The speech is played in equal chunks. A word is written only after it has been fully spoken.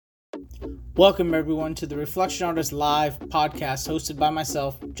Welcome, everyone, to the Reflection Artist Live podcast hosted by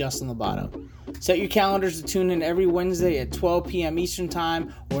myself, Justin Lobato. Set your calendars to tune in every Wednesday at 12 p.m. Eastern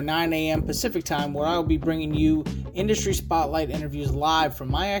Time or 9 a.m. Pacific Time, where I will be bringing you industry spotlight interviews live from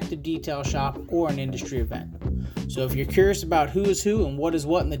my active detail shop or an industry event. So if you're curious about who is who and what is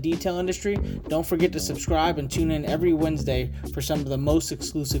what in the detail industry, don't forget to subscribe and tune in every Wednesday for some of the most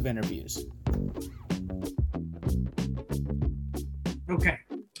exclusive interviews. Okay.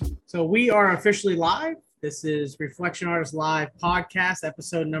 So we are officially live. This is Reflection Artist Live podcast,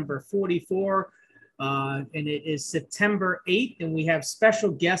 episode number 44, and it is September 8th, and we have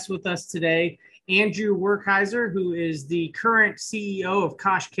special guests with us today, Andrew Werkheiser, who is the current CEO of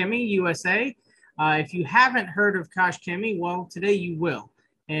Kosh Chemie USA. If you haven't heard of Kosh Chemie, well, today you will.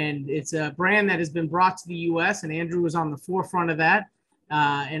 And it's a brand that has been brought to the U.S., and Andrew was on the forefront of that.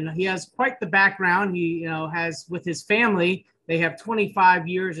 And he has quite the background. He has, with his family, they have 25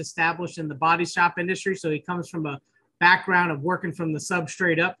 years established in the body shop industry. So he comes from a background of working from the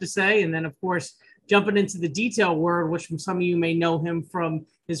substrate up, to say. And then, of course, jumping into the detail world, which from some of you may know him from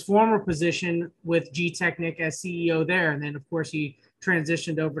his former position with G-Technic as CEO there. And then, of course, he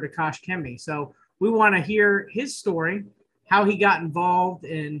transitioned over to Kosh Chemie. So we want to hear his story, how he got involved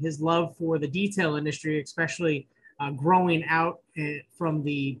in his love for the detail industry, especially growing out from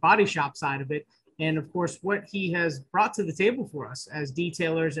the body shop side of it. And of course, what he has brought to the table for us as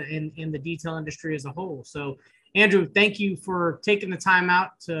detailers in the detail industry as a whole. So, Andrew, thank you for taking the time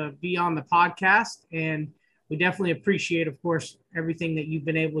out to be on the podcast. And we definitely appreciate, of course, everything that you've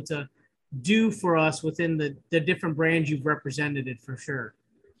been able to do for us within the different brands you've represented it, for sure.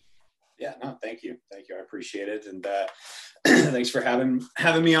 Yeah, no, thank you. Thank you. I appreciate it. And thanks for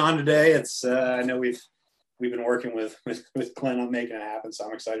having me on today. It's I know we've been working with Clint on making it happen. So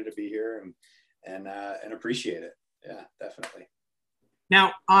I'm excited to be here and appreciate it. Yeah, definitely.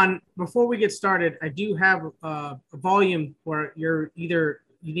 Now, before we get started, I do have a volume where you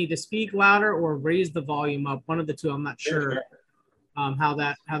need to speak louder or raise the volume up. One of the two. I'm not sure how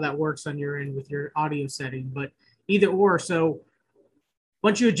that works on your end with your audio setting, but either or. So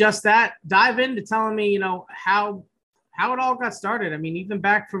once you adjust that, dive into telling me, how it all got started. I mean, even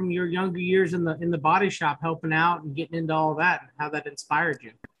back from your younger years in the body shop, helping out and getting into all that, how that inspired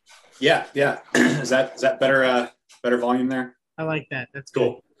you. Yeah. Is that better volume there? I like that. That's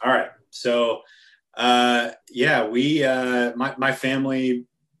cool. Good. All right. So, we, my family,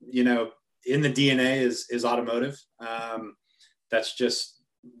 in the DNA is automotive. That's just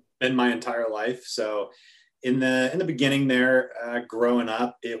been my entire life. So in the beginning there, growing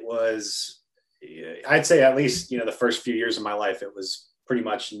up, it was, I'd say at least, the first few years of my life, it was pretty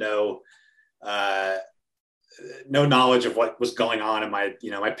much no knowledge of what was going on in my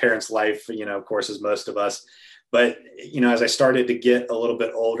parents' life, of course, as most of us. But, as I started to get a little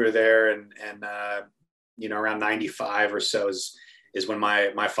bit older there and around 95 or so is when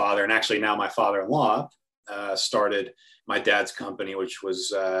my father, and actually now my father-in-law, started my dad's company, which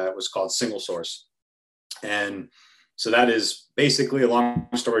was called Single Source. And so that is basically, a long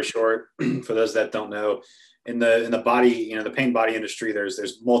story short, for those that don't know, in the body, the paint body industry,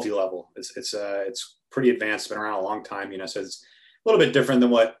 there's multi-level. It's pretty advanced, been around a long time, so it's a little bit different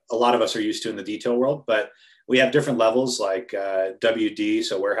than what a lot of us are used to in the detail world, but we have different levels like WD,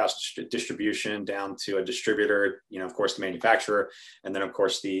 so warehouse distribution, down to a distributor, of course, the manufacturer, and then of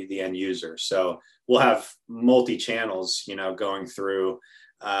course the end user. So we'll have multi-channels, going through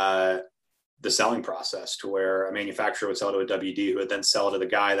the selling process, to where a manufacturer would sell to a WD, who would then sell to the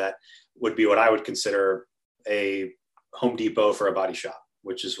guy that would be what I would consider a Home Depot for a body shop,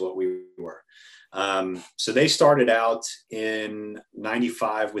 which is what we were. So they started out in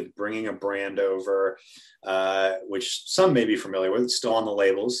 95 with bringing a brand over, which some may be familiar with. It's still on the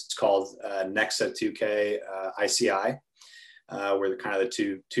labels. It's called Nexa 2K ICI, were the kind of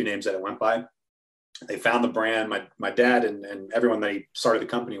the two names that it went by. They found the brand. My dad and everyone that he started the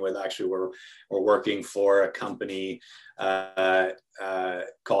company with actually were working for a company called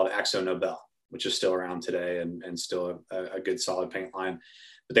Akzo Nobel, which is still around today and still a good solid paint line.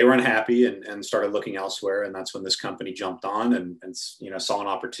 But they were unhappy and started looking elsewhere. And that's when this company jumped on and saw an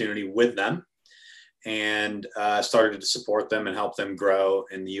opportunity with them and started to support them and help them grow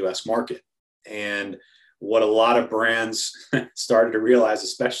in the US market. And what a lot of brands started to realize,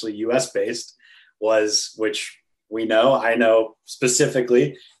 especially US based, was, which I know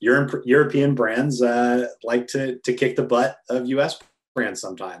specifically, European brands like to kick the butt of US brands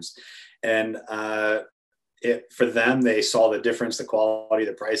sometimes. And for them, they saw the difference, the quality,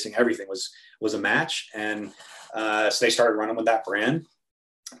 the pricing, everything was a match. And so they started running with that brand.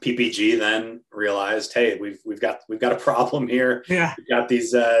 PPG then realized, hey, we've got a problem here. Yeah. We've got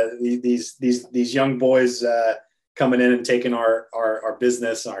these young boys coming in and taking our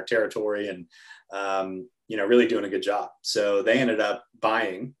business and our territory, and really doing a good job. So they ended up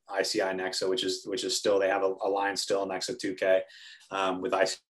buying ICI Nexa, which is still, they have a line still, Nexa 2K, with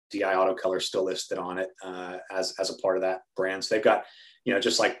ICI Auto Color still listed on it as a part of that brand. So they've got,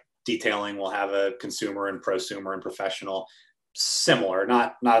 just like detailing will have a consumer and prosumer and professional, similar,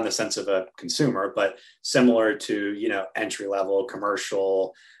 not in the sense of a consumer, but similar to, entry level,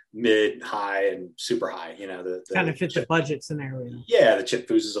 commercial, mid, high, and super high, the kind of fit the budget scenario. Yeah, the Chip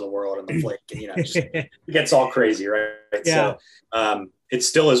Foozes of the world and the Flake, just, it gets all crazy, right? Yeah. So it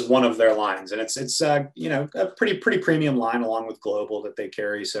still is one of their lines, and it's a pretty premium line along with Global that they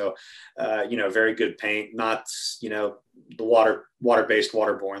carry. So very good paint, not the water-based,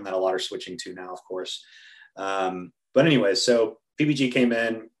 waterborne that a lot are switching to now, of course. But anyway, so PPG came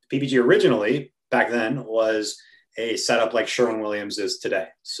in. PPG originally back then was a setup like Sherwin-Williams is today.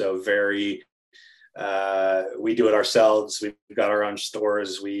 So very, we do it ourselves. We've got our own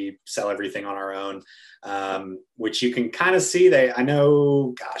stores. We sell everything on our own, which you can kind of see. I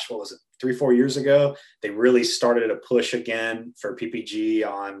know, what was it? 3-4 years ago, they really started a push again for PPG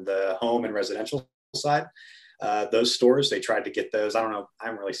on the home and residential side. Those stores, they tried to get those. I don't know. I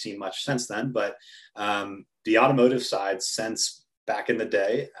haven't really seen much since then, but the automotive side since back in the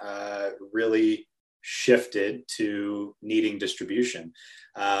day really shifted to needing distribution.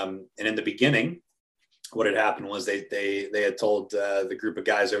 And in the beginning, what had happened was they had told the group of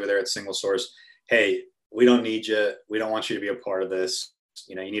guys over there at Single Source, hey, we don't need you. We don't want you to be a part of this.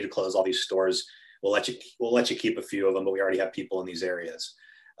 You need to close all these stores. We'll let you keep a few of them, but we already have people in these areas.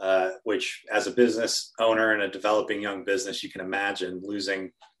 Which, as a business owner and a developing young business, you can imagine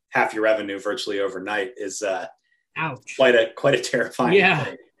losing half your revenue virtually overnight is ouch, quite a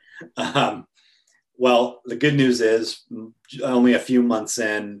terrifying thing. Well, the good news is only a few months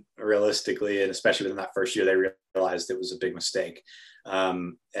in, realistically, and especially within that first year, they realized it was a big mistake,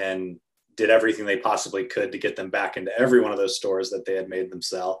 and did everything they possibly could to get them back into every one of those stores that they had made them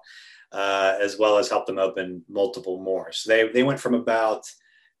sell, as well as help them open multiple more. So they went from about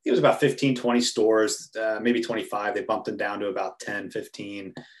 15, 20 stores, maybe 25. They bumped them down to about 10,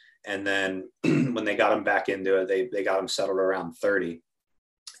 15. And then when they got them back into it, they got them settled around 30.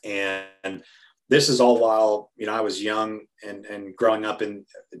 And this is all while, I was young and growing up and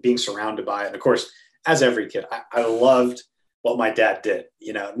being surrounded by it. And of course, as every kid, I loved what my dad did,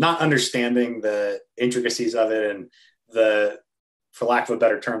 not understanding the intricacies of it and for lack of a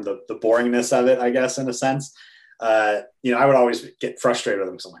better term, the boringness of it, I guess, in a sense. I would always get frustrated with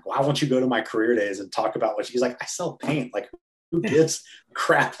him because I'm like, why won't you go to my career days and talk about what he's like, I sell paint. Like, who gives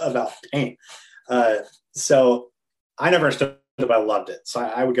crap about paint? So I never understood it, but I loved it. So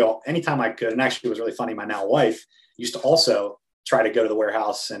I would go anytime I could. And actually, it was really funny. My now wife used to also try to go to the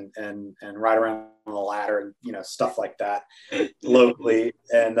warehouse and ride around on the ladder and, stuff like that locally.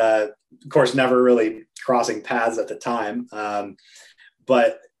 And of course, never really crossing paths at the time.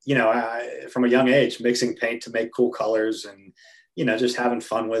 But from a young age, mixing paint to make cool colors and, just having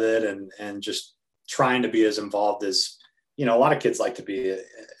fun with it and just trying to be as involved as, a lot of kids like to be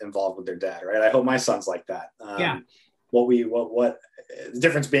involved with their dad, right? I hope my son's like that. What the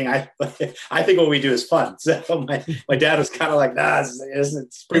difference being, I think what we do is fun. So my dad was kind of like,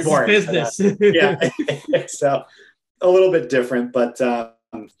 it's pretty boring. Business. Yeah. So a little bit different, but I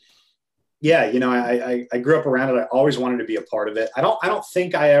grew up around it. I always wanted to be a part of it. I don't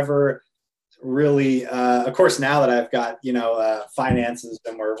think I ever really, of course, now that I've got, finances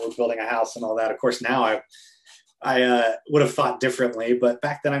and we're building a house and all that, of course, now I would have thought differently, but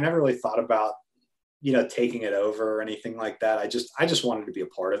back then I never really thought about, taking it over or anything like that. I just wanted to be a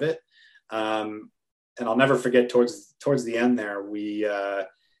part of it. And I'll never forget towards the end there,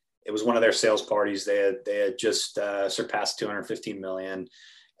 it was one of their sales parties. They had just surpassed 215 million,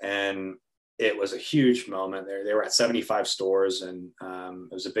 and it was a huge moment. They were at 75 stores, and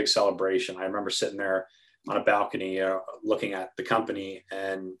it was a big celebration. I remember sitting there on a balcony, looking at the company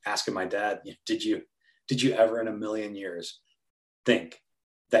and asking my dad, did you ever in a million years think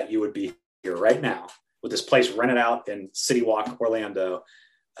that you would be here right now with this place rented out in City Walk, Orlando,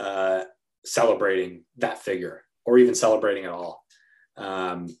 celebrating that figure or even celebrating at all?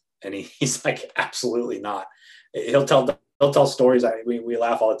 And he's like, absolutely not. He'll tell stories. We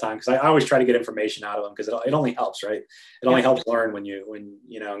laugh all the time because I always try to get information out of them because it only helps, right? It only helps learn when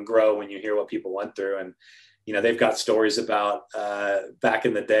and grow when you hear what people went through. And, they've got stories about back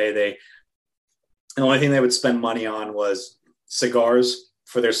in the day, the only thing they would spend money on was cigars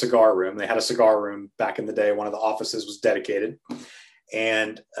for their cigar room. They had a cigar room back in the day. One of the offices was dedicated.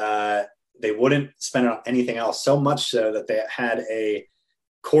 and they wouldn't spend it on anything else, so much so that they had a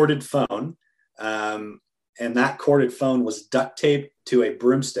corded phone, and that corded phone was duct taped to a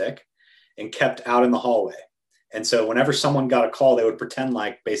broomstick and kept out in the hallway. And so whenever someone got a call, they would pretend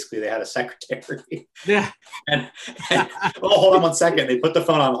like basically they had a secretary. Yeah. and oh, hold on one second. They put the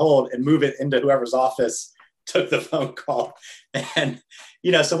phone on hold and move it into whoever's office took the phone call. And,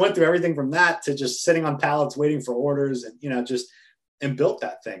 so went through everything from that to just sitting on pallets, waiting for orders, and, and built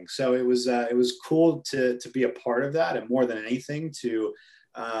that thing. So it was cool to be a part of that. And more than anything, to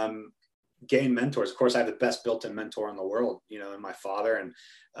gain mentors. Of course, I have the best built-in mentor in the world, in my father, and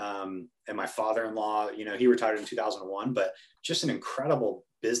my father-in-law. He retired in 2001, but just an incredible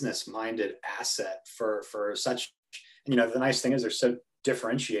business-minded asset for such. The nice thing is they're so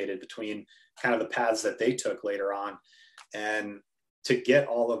differentiated between kind of the paths that they took later on, and to get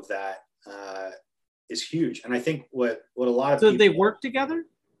all of that is huge. And I think what a lot of people, they work together.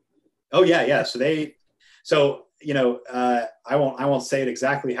 Oh yeah. So I won't say it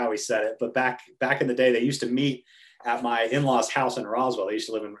exactly how he said it, but back in the day, they used to meet at my in-laws' house in Roswell. They used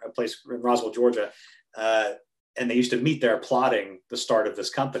to live in a place in Roswell, Georgia, and they used to meet there plotting the start of this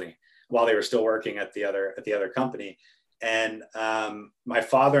company while they were still working at the other company. And my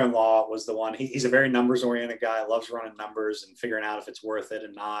father-in-law was the one. He's a very numbers-oriented guy, loves running numbers and figuring out if it's worth it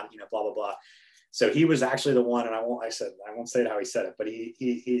and not, blah blah blah. So he was actually the one, and I won't say it how he said it, but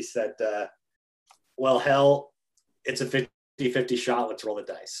he said, well, hell, it's a 50-50 shot. Let's roll the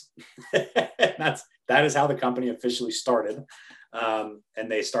dice. That is how the company officially started. And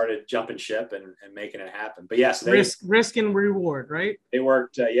they started jumping ship and making it happen. But yes, risk and reward, right? They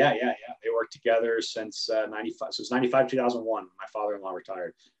worked. Yeah. They worked together since 95. So it's 95, 2001. My father-in-law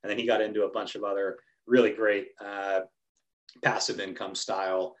retired, and then he got into a bunch of other really great passive income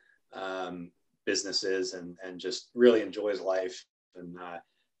style businesses, and just really enjoys life. And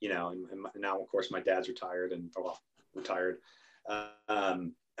and now of course my dad's retired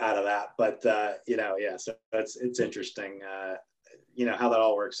out of that, but so it's interesting how that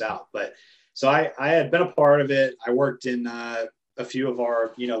all works out. But so I had been a part of it. I worked in a few of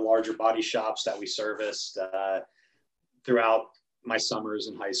our larger body shops that we serviced throughout my summers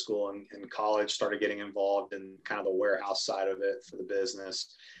in high school and college. Started getting involved in kind of the warehouse side of it for the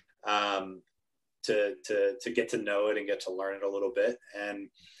business, to get to know it and get to learn it a little bit. And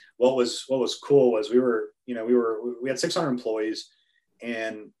what was cool was we had 600 employees,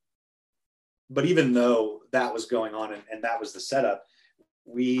 but even though that was going on and that was the setup,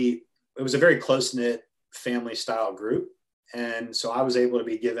 it was a very close-knit family style group. And so I was able to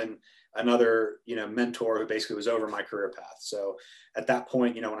be given another, mentor who basically was over my career path. So at that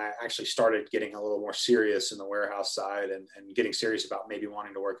point, when I actually started getting a little more serious in the warehouse side and getting serious about maybe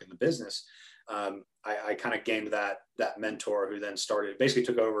wanting to work in the business, I kind of gained that mentor who then basically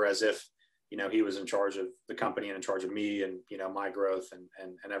took over as if, he was in charge of the company and in charge of me and, my growth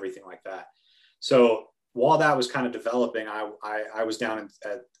and everything like that. So while that was kind of developing, I was down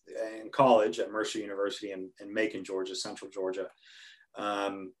in college at Mercer University in Macon, Georgia, Central Georgia.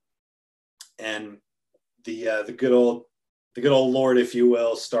 And the good old Lord, if you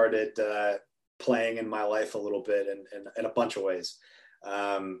will, started playing in my life a little bit in a bunch of ways.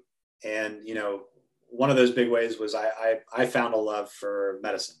 And, one of those big ways was I found a love for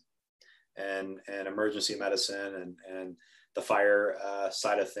medicine and emergency medicine and the fire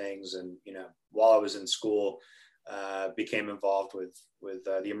side of things. And, while I was in school, became involved with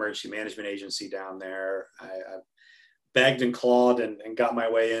the emergency management agency down there. I begged and clawed and got my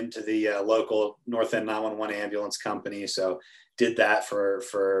way into the local North End 911 ambulance company. So did that for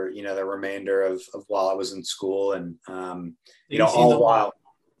the remainder of while I was in school. And, all the while.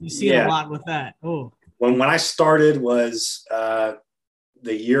 You see a lot with that. Oh, when I started was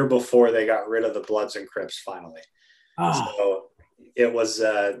the year before they got rid of the Bloods and Crips finally. Oh. So it was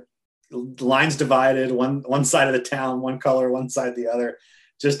lines divided, one side of the town, one color, one side the other.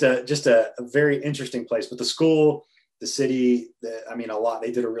 Just a very interesting place. But the school, the city,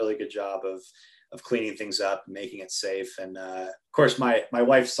 they did a really good job of cleaning things up, making it safe. And of course, my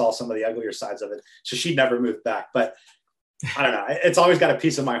wife saw some of the uglier sides of it, so she never moved back. But I don't know. It's always got a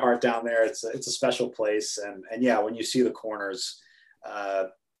piece of my heart down there. It's a special place. And yeah, when you see the corners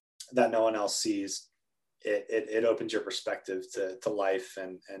that no one else sees, it opens your perspective to life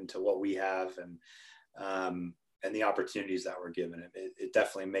and to what we have and the opportunities that we're given. It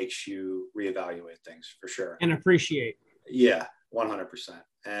definitely makes you reevaluate things for sure. And appreciate. Yeah, 100%.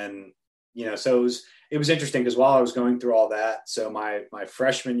 And, so it was interesting because while I was going through all that, so my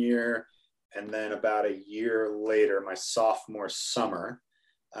freshman year, and then about a year later, my sophomore summer,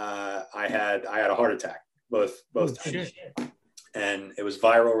 I had a heart attack both times. and it was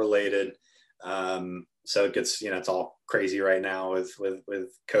viral related. So it gets, it's all crazy right now with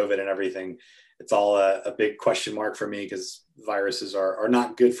COVID and everything. It's all a big question mark for me because viruses are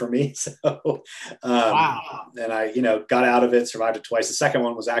not good for me. So, Wow. And I, got out of it, survived it twice. The second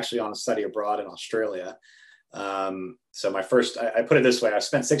one was actually on a study abroad in Australia. So my first, I put it this way, I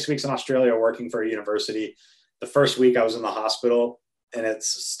spent 6 weeks in Australia working for a university. The first week I was in the hospital, and it's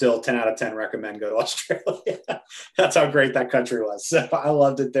still 10 out of 10 recommend go to Australia. That's how great that country was. So I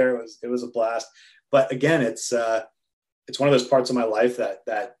loved it there. It was a blast. But again, it's one of those parts of my life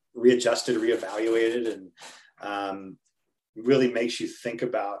that readjusted, reevaluated, and really makes you think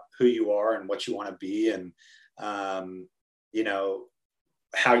about who you are and what you want to be, and how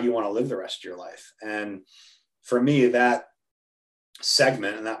you want to live the rest of your life. And for me, that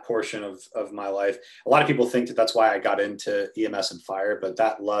segment and that portion of my life, a lot of people think that that's why I got into EMS and fire, but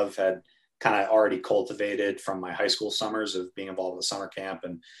that love had kind of already cultivated from my high school summers of being involved with summer camp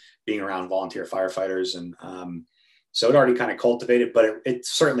and being around volunteer firefighters. And so it already kind of cultivated, but it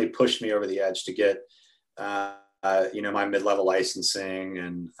certainly pushed me over the edge to get, my mid-level licensing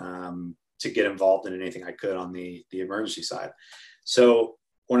and to get involved in anything I could on the emergency side. So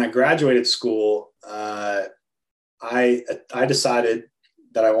when I graduated school, I decided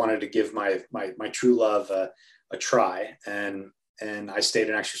that I wanted to give my true love a try, and I stayed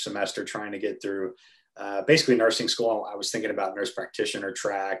an extra semester trying to get through basically nursing school. I was thinking about nurse practitioner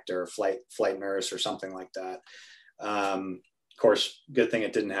track or flight nurse or something like that. Of course, good thing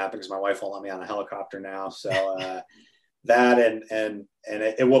it didn't happen because my wife won't let me on a helicopter now. So that and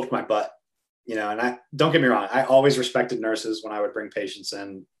it whooped my butt. And I don't get me wrong, I always respected nurses when I would bring patients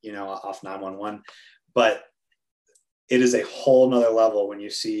in, off 911, but it is a whole nother level when you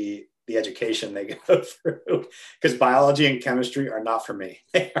see the education they go through, because biology and chemistry are not for me.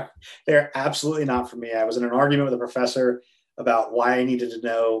 They're absolutely not for me. I was in an argument with a professor about why I needed to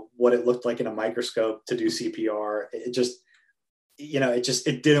know what it looked like in a microscope to do CPR. It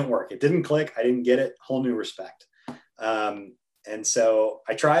didn't work. It didn't click. I didn't get it. Whole new respect. And so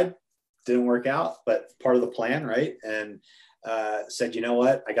I tried, didn't work out, but part of the plan, right? And said, you know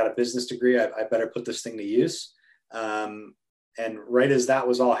what? I got a business degree. I better put this thing to use. And right as that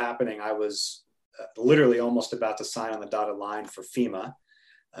was all happening, I was literally almost about to sign on the dotted line for FEMA,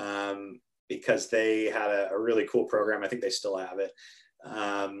 because they had a really cool program. I think they still have it,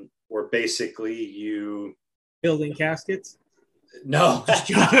 where basically you building caskets. No.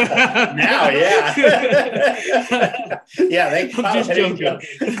 Now, yeah. Yeah, they I'm just joking.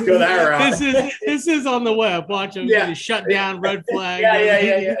 Go that route. This is on the web. Watch them shut down, red flag.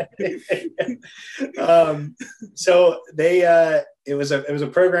 Yeah. So they it was a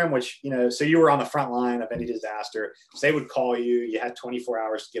program which, so you were on the front line of any disaster. So they would call you. You had 24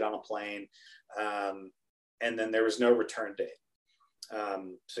 hours to get on a plane, and then there was no return date.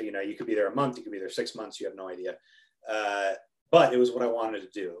 So you could be there a month, you could be there 6 months. You have no idea. But it was what I wanted to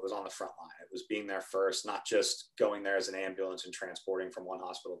do. It was on the front line. It was being there first, not just going there as an ambulance and transporting from one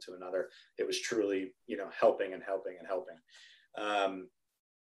hospital to another. It was truly, helping and helping and helping.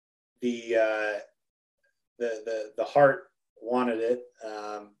 The heart wanted it,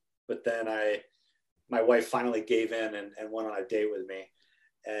 but then my wife finally gave in and went on a date with me.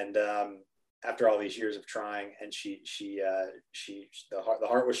 And after all these years of trying, and the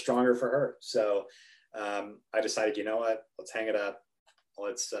heart was stronger for her. So I decided, you know what, let's hang it up.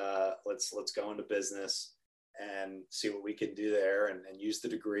 Let's go into business and see what we can do there and use the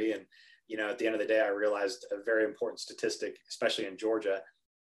degree. And, at the end of the day, I realized a very important statistic, especially in Georgia,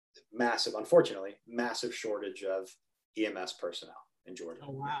 unfortunately, massive shortage of EMS personnel in Georgia.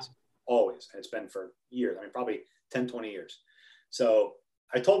 Oh, wow. Always. And it's been for years. I mean, probably 10, 20 years. So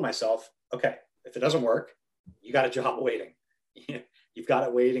I told myself, okay, if it doesn't work, you got a job waiting. You've got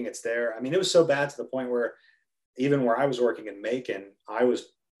it waiting. It's there. I mean, it was so bad to the point where even where I was working in Macon, they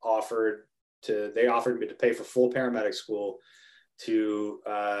offered me to pay for full paramedic school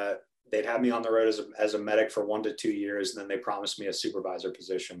they'd have me on the road as a medic for 1 to 2 years. And then they promised me a supervisor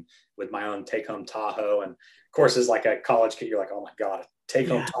position with my own take home Tahoe. And of course, as like a college kid, you're like, oh my God, take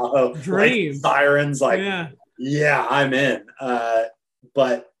home Tahoe, dream, like sirens, like, yeah, I'm in.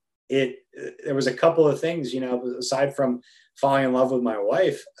 But there was a couple of things, aside from falling in love with my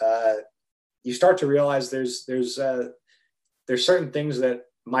wife, you start to realize there's certain things that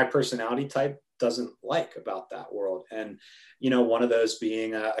my personality type doesn't like about that world. And, one of those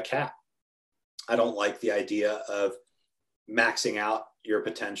being a cap. I don't like the idea of maxing out your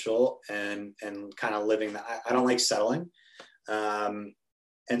potential and kind of living that. I don't like settling. And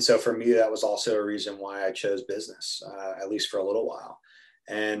so for me, that was also a reason why I chose business, at least for a little while.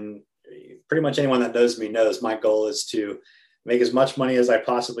 And pretty much anyone that knows me knows my goal is to make as much money as I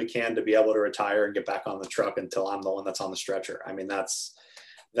possibly can to be able to retire and get back on the truck until I'm the one that's on the stretcher. I mean,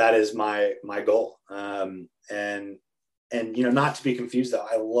 that is my goal. And not to be confused though,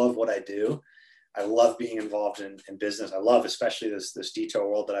 I love what I do. I love being involved in business. I love, especially this detail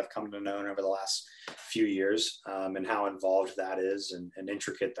world that I've come to know over the last few years, and how involved that is and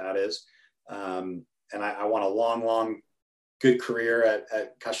intricate that is. And I want a long, good career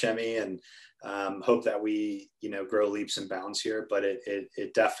at Kashemi, and hope that we, grow leaps and bounds here. But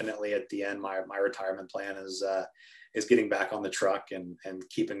it definitely, at the end, my retirement plan is getting back on the truck and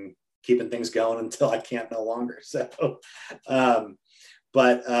keeping things going until I can't no longer. So,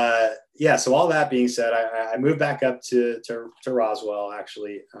 so all that being said, I moved back up to Roswell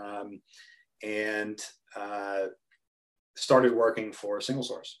actually, and started working for Single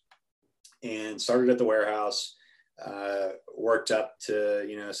Source, and started at the warehouse, worked up to,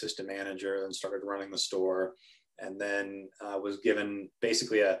 assistant manager, and started running the store. And then was given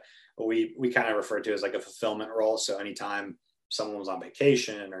basically what we kind of refer to as like a fulfillment role. So anytime someone was on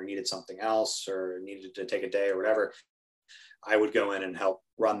vacation or needed something else or needed to take a day or whatever, I would go in and help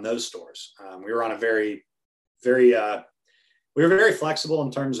run those stores. We were on a we were very flexible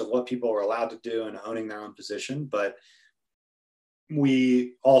in terms of what people were allowed to do and owning their own position, but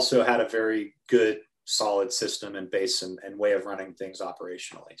we also had a very good, solid system and base and way of running things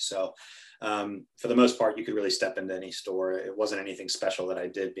operationally. So for the most part, you could really step into any store. It wasn't anything special that I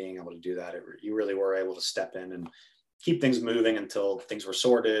did being able to do that. You really were able to step in and keep things moving until things were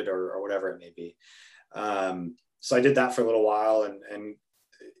sorted or whatever it may be. So I did that for a little while, and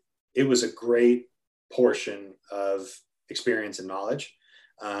it was a great portion of experience and knowledge.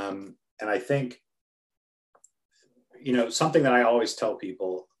 And I think, something that I always tell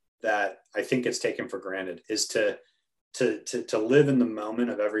people that I think it's taken for granted is to live in the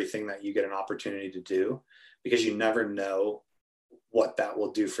moment of everything that you get an opportunity to do, because you never know what that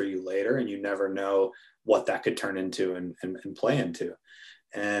will do for you later. And you never know what that could turn into and play into.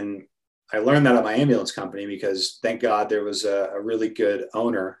 And I learned that at my ambulance company, because thank God there was a really good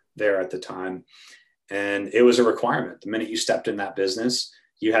owner there at the time. And it was a requirement. The minute you stepped in that business,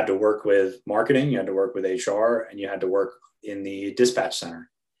 you had to work with marketing, you had to work with HR, and you had to work in the dispatch center.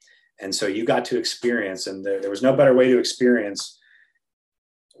 And so you got to experience, and there was no better way to experience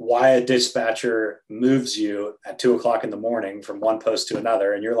why a dispatcher moves you at 2:00 in the morning from one post to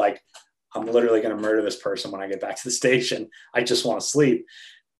another. And you're like, I'm literally going to murder this person when I get back to the station. I just want to sleep.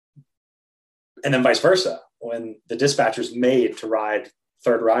 And then vice versa, when the dispatcher's made to ride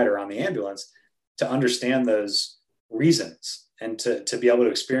third rider on the ambulance, to understand those reasons and to be able to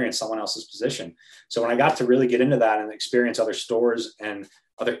experience someone else's position. So when I got to really get into that and experience other stores and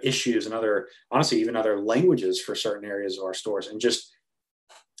other issues and honestly, even other languages for certain areas of our stores, and just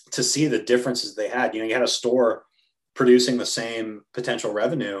to see the differences they had, you had a store producing the same potential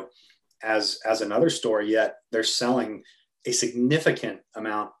revenue as another store, yet they're selling a significant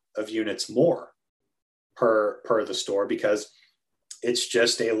amount of units more per the store, because it's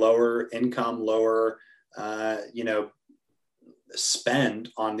just a lower income, lower, spend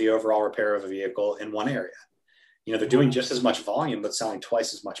on the overall repair of a vehicle in one area. They're doing just as much volume, but selling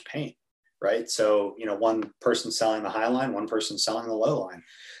twice as much paint, right? So, one person selling the high line, one person selling the low line.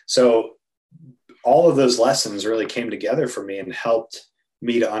 So all of those lessons really came together for me and helped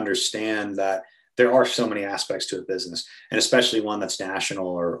me to understand that there are so many aspects to a business, and especially one that's national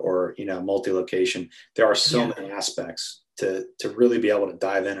or multi-location. There are so many aspects to really be able to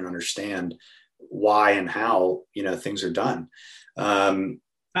dive in and understand why and how, things are done.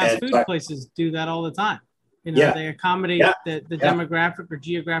 Fast food places do that all the time. They accommodate the demographic or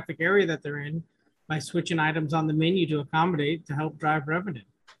geographic area that they're in by switching items on the menu to accommodate to help drive revenue.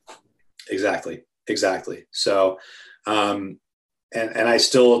 Exactly. So, and I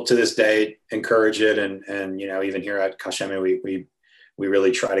still to this day encourage it. And even here at Kashemi, we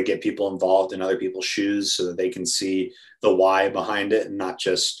really try to get people involved in other people's shoes so that they can see the why behind it and not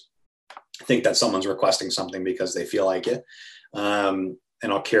just think that someone's requesting something because they feel like it.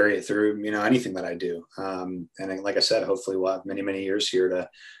 And I'll carry it through, anything that I do. And like I said, hopefully we'll have many, many years here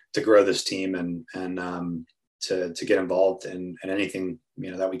to grow this team and to get involved in anything,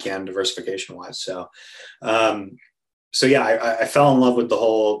 that we can diversification wise. So, I fell in love with the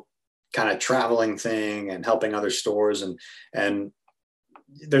whole kind of traveling thing and helping other stores. And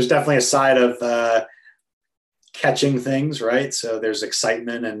there's definitely a side of catching things, right? So there's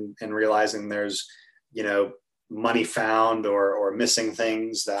excitement and realizing there's, money found or missing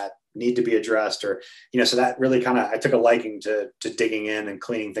things that need to be addressed, or, so that really I took a liking to digging in and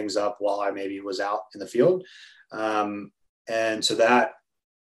cleaning things up while I maybe was out in the field. And so that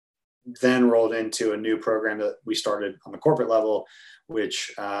then rolled into a new program that we started on the corporate level,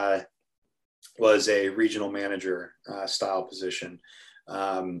 which was a regional manager style position.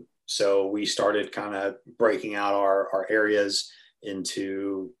 So we started kind of breaking out our areas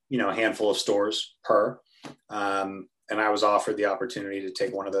into, a handful of stores per. And I was offered the opportunity to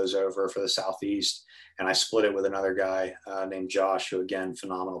take one of those over for the Southeast. And I split it with another guy named Josh, who, again,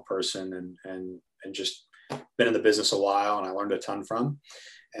 phenomenal person and just been in the business a while, and I learned a ton from.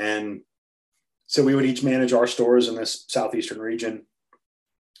 And so we would each manage our stores in this Southeastern region,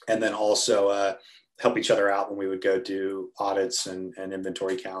 and then also help each other out when we would go do audits and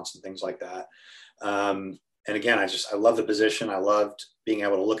inventory counts and things like that. And again, I love the position. I loved being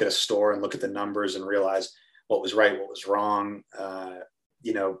able to look at a store and look at the numbers and realize what was right, what was wrong,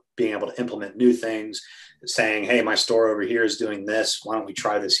 being able to implement new things, saying, hey, my store over here is doing this. Why don't we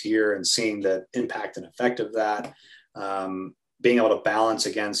try this here? And seeing the impact and effect of that, being able to balance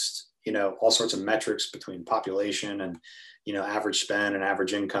against, all sorts of metrics between population and, average spend and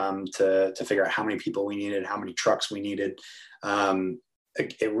average income to figure out how many people we needed, how many trucks we needed.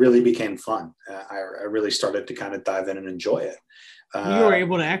 It really became fun. I really started to kind of dive in and enjoy it. You were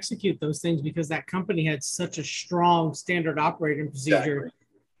able to execute those things because that company had such a strong standard operating procedure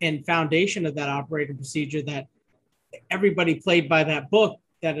and foundation of that operating procedure that everybody played by that book,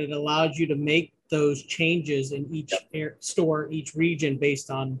 that it allowed you to make those changes in each store, each region based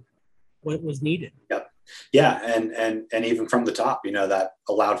on what was needed. Yep. Yeah. And even from the top, that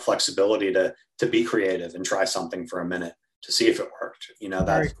allowed flexibility to be creative and try something for a minute to see if it worked.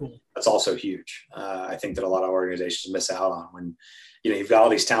 That's cool. That's also huge. I think that a lot of organizations miss out on when, you've got all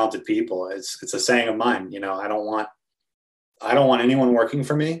these talented people. It's a saying of mine, I don't want anyone working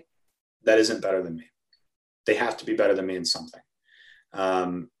for me that isn't better than me. They have to be better than me in something.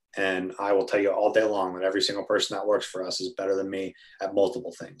 And I will tell you all day long that every single person that works for us is better than me at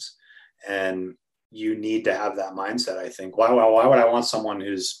multiple things. And you need to have that mindset, I think. Why would I want someone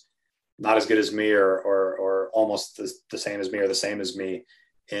who's not as good as me or almost the same as me or the same as me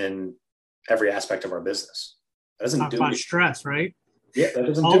in every aspect of our business? That doesn't do much stress, right? Yeah, that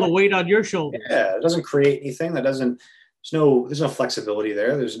doesn't all the weight on your shoulders. Yeah, it doesn't create anything. There's no flexibility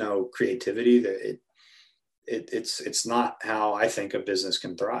there. There's no creativity. It's not how I think a business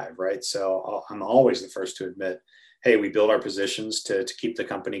can thrive, right? So I'm always the first to admit, hey, we build our positions to keep the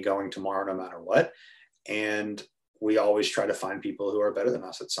company going tomorrow, no matter what. And we always try to find people who are better than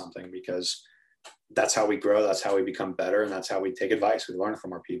us at something, because that's how we grow. That's how we become better. And that's how we take advice. We learn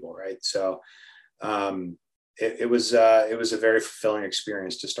from our people, right? So it was a very fulfilling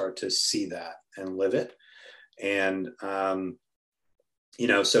experience to start to see that and live it. And, so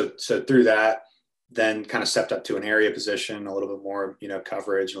through that, then kind of stepped up to an area position, a little bit more,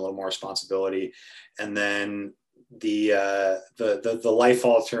 coverage and a little more responsibility. And then the life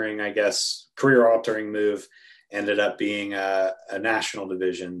altering, I guess, career altering move ended up being a national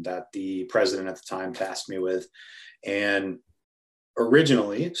division that the president at the time tasked me with. And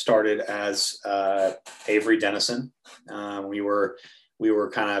originally started as Avery Dennison. We were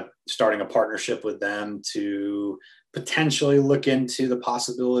kind of starting a partnership with them to potentially look into the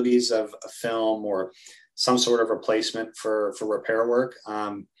possibilities of a film or some sort of replacement for repair work.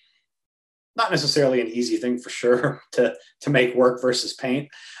 Not necessarily an easy thing for sure to make work versus paint.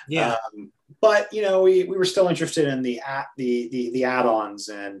 Yeah. But we were still interested in the add-ons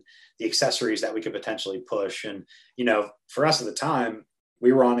and the accessories that we could potentially push. And for us at the time,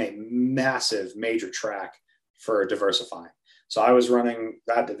 we were on a massive major track for diversifying. So I was running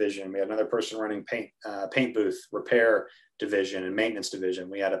that division. We had another person running paint booth repair division and maintenance division.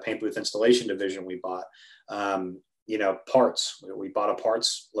 We had a paint booth installation division we bought. Parts. We bought a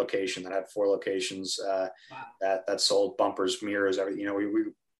parts location that had 4 locations that sold bumpers, mirrors, everything. We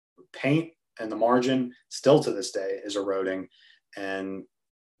paint, and the margin still to this day is eroding, and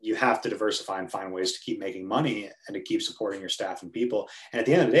you have to diversify and find ways to keep making money and to keep supporting your staff and people. And at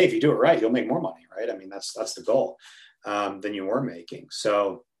the end of the day, if you do it right, you'll make more money, right? I mean, that's the goal than you were making.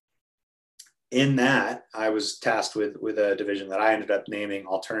 So in that, I was tasked with a division that I ended up naming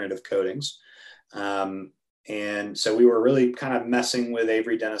Alternative Coatings. And so we were really kind of messing with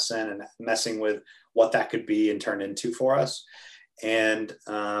Avery Dennison and messing with what that could be and turn into for us. And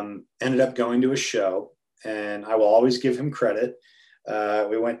ended up going to a show, and I will always give him credit.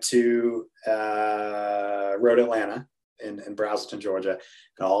 We went to Road Atlanta in Braselton, Georgia. And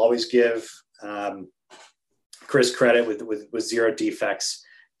I'll always give Chris credit with Zero Defects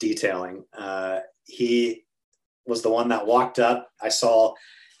Detailing. He was the one that walked up. I saw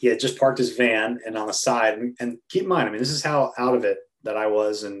he had just parked his van, and on the side, and keep in mind, I mean, this is how out of it that I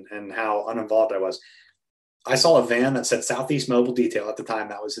was and how uninvolved I was. I saw a van that said Southeast Mobile Detail at the time.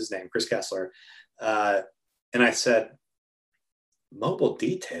 That was his name, Chris Kessler. And I said, Mobile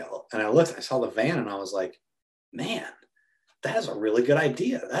Detail. And I looked, I saw the van and I was like, man, that is a really good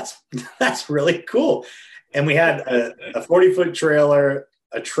idea. That's really cool. And we had a 40-foot trailer,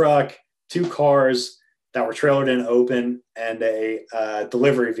 a truck, 2 cars that were trailered in open, and a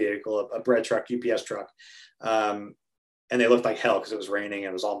delivery vehicle, a bread truck, UPS truck. And they looked like hell because it was raining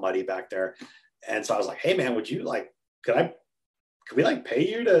and it was all muddy back there. And so I was like, hey man, would you could we pay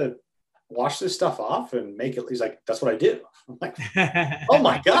you to wash this stuff off and make it? He's like, that's what I do. I'm like, oh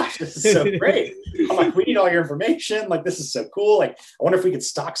my gosh, this is so great. I'm like, we need all your information. Like, this is so cool. Like, I wonder if we could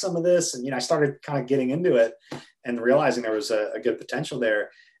stock some of this. And, I started kind of getting into it and realizing there was a good potential there.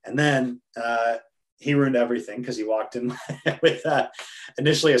 And then he ruined everything because he walked in with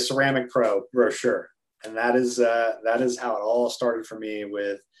initially a Ceramic Pro brochure. And that is how it all started for me,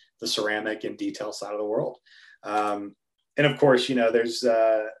 with the ceramic and detail side of the world. And of course, there's,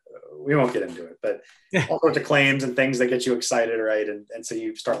 we won't get into it, but all sorts of claims and things that get you excited, right? And so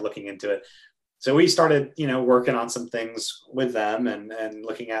you start looking into it. So we started, working on some things with them and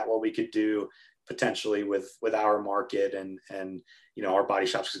looking at what we could do potentially with our market and our body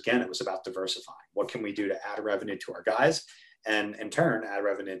shops. Again, it was about diversifying. What can we do to add revenue to our guys and in turn add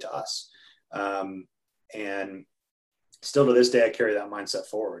revenue to us? And still to this day, I carry that mindset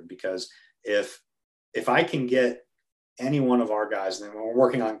forward, because if I can get any one of our guys, and then when we're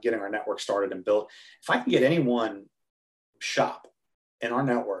working on getting our network started and built, if I can get any one shop in our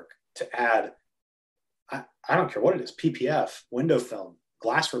network to add, I don't care what it is, PPF, window film,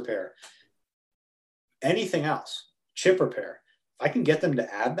 glass repair, anything else, chip repair, if I can get them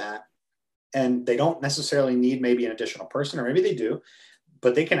to add that, and they don't necessarily need maybe an additional person, or maybe they do,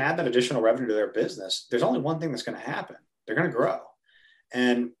 but they can add that additional revenue to their business, there's only one thing that's going to happen. They're going to grow.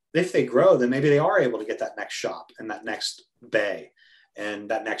 And if they grow, then maybe they are able to get that next shop and that next bay and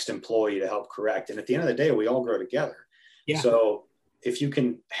that next employee to help correct. And at the end of the day, we all grow together. Yeah. So if you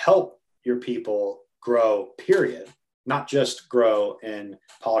can help your people grow, period, not just grow in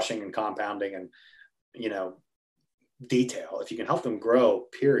polishing and compounding and, detail, if you can help them grow,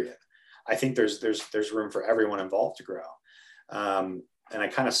 period, I think there's room for everyone involved to grow. And I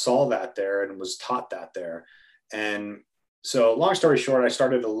kind of saw that there and was taught that there. And so long story short, I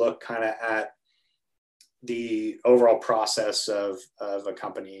started to look kind of at the overall process of a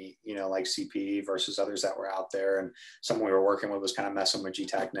company, like CP versus others that were out there. And someone we were working with was kind of messing with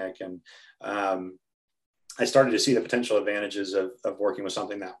G-Technic. And I started to see the potential advantages of working with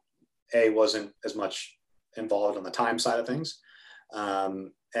something that wasn't as much involved on the time side of things.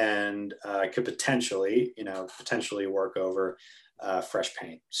 And could potentially work over fresh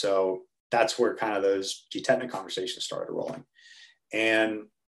paint. So that's where kind of those G-Technic conversations started rolling. And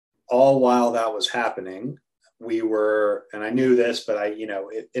all while that was happening, we were, and I knew this, but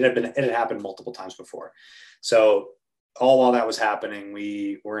it had happened multiple times before. So all while that was happening,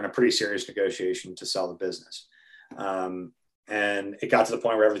 we were in a pretty serious negotiation to sell the business. And it got to the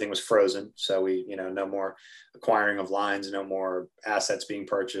point where everything was frozen. So we, no more acquiring of lines, no more assets being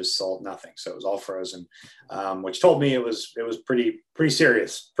purchased, sold, nothing. So it was all frozen, which told me it was pretty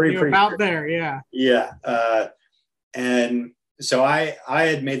serious. Pretty about serious. There. Yeah. Yeah. And so I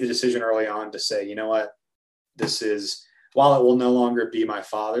had made the decision early on to say, you know what, this is, while it will no longer be my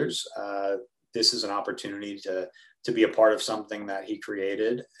father's, this is an opportunity to be a part of something that he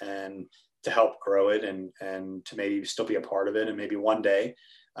created and to help grow it and to maybe still be a part of it. And maybe one day,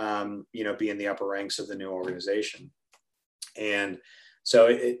 be in the upper ranks of the new organization. And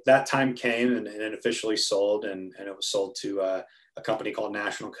so that time came and it officially sold, and it was sold to a company called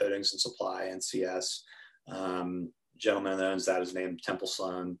National Coatings and Supply, NCS. Gentleman that owns that is named Temple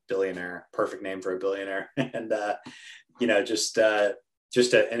Sloan, billionaire, perfect name for a billionaire. And, just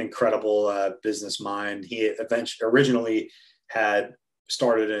an incredible business mind. He originally had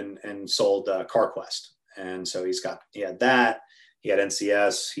started and sold CarQuest. And so he had that, he had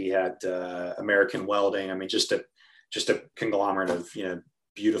NCS, he had American Welding. I mean, just a conglomerate of,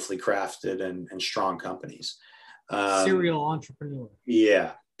 beautifully crafted and strong companies. Serial entrepreneur.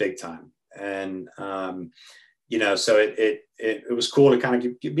 Yeah, big time. And, so it was cool to kind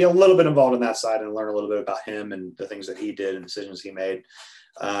of be a little bit involved in that side and learn a little bit about him and the things that he did and decisions he made.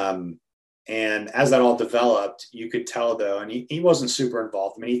 And as that all developed, you could tell though, and he wasn't super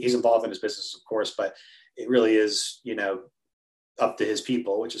involved. I mean, he's involved in his business, of course, but it really is, up to his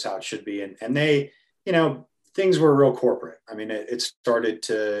people, which is how it should be. And they, things were real corporate. I mean, it started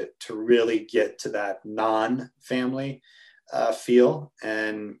to really get to that non-family feel.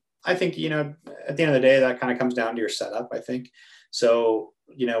 And I think, at the end of the day, that kind of comes down to your setup, I think. So,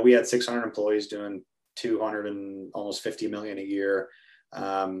 we had 600 employees doing 200 and almost 50 million a year.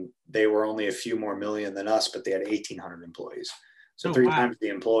 They were only a few more million than us, but they had 1,800 employees. So three times the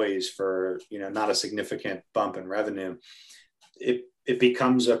employees for, not a significant bump in revenue. It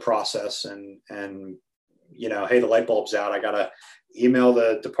becomes a process and, hey, the light bulb's out. I got to email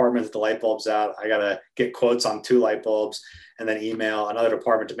the department that the light bulb's out. I got to get quotes on 2 light bulbs and then email another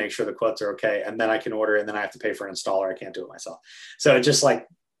department to make sure the quotes are okay. And then I can order it, and then I have to pay for an installer. I can't do it myself. So it just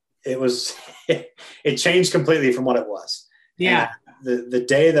it changed completely from what it was. Yeah. And the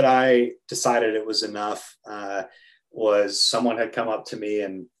day that I decided it was enough was someone had come up to me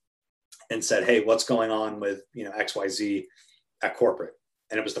and said, "Hey, what's going on with, XYZ at corporate?"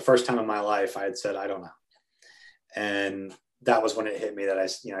 And it was the first time in my life I had said, "I don't know." And that was when it hit me that I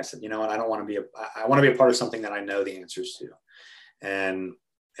said, you know what, I want to be a part of something that I know the answers to. And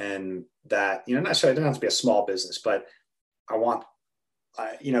that, necessarily it doesn't have to be a small business, but I want,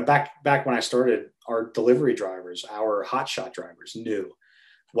 back when I started, our delivery drivers, our hotshot drivers knew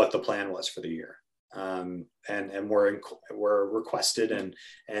what the plan was for the year. And were requested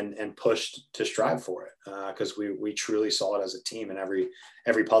and pushed to strive for it. Cause we truly saw it as a team, and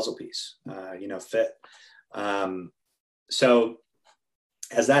every puzzle piece, fit. So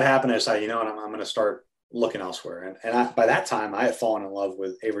as that happened, I decided, I'm going to start looking elsewhere. And by that time I had fallen in love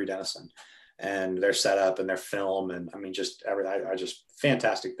with Avery Dennison and their setup and their film. And I mean, just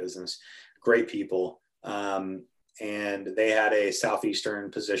fantastic business, great people. And they had a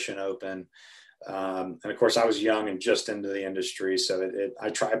Southeastern position open. And of course I was young and just into the industry. So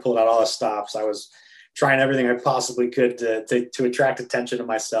I pulled out all the stops. I was trying everything I possibly could to attract attention to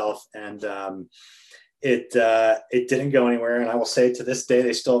myself. And, it didn't go anywhere. And I will say, to this day,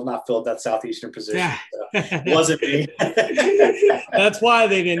 they still have not filled that Southeastern position. Yeah. So it wasn't me. That's why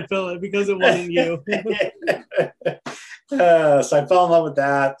they didn't fill it, because it wasn't you. So I fell in love with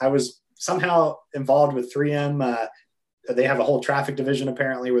that. I was somehow involved with 3M. They have a whole traffic division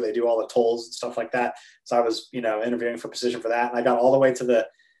apparently where they do all the tolls and stuff like that. So I was, interviewing for a position for that. And I got all the way to the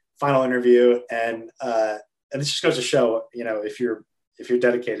final interview. And this just goes to show, if you're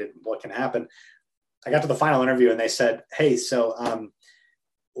dedicated, what can happen. I got to the final interview and they said, "Hey, so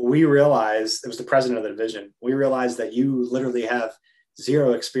we realized," it was the president of the division, "we realized that you literally have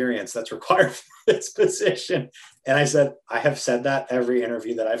 0 experience that's required for this position." And I said, "I have said that every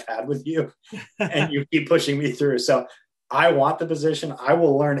interview that I've had with you, and you keep pushing me through. So I want the position. I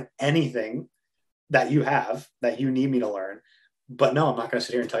will learn anything that you have that you need me to learn. But no, I'm not going to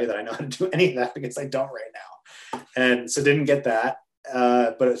sit here and tell you that I know how to do any of that, because I don't right now." And so didn't get that.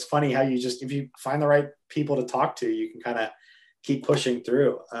 But it's funny how if you find the right people to talk to, you can kind of keep pushing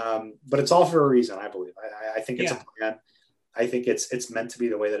through. But it's all for a reason, I believe. I think it's a plan. I think it's meant to be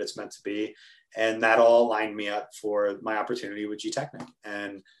the way that it's meant to be. And that all lined me up for my opportunity with Gtechniq.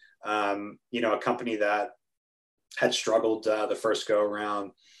 And, a company that had struggled the first go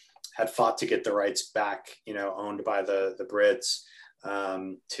around, had fought to get the rights back, owned by the Brits,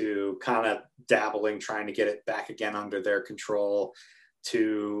 to kind of dabbling, trying to get it back again under their control,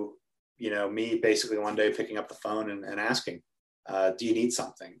 to, me basically one day picking up the phone and asking, "Do you need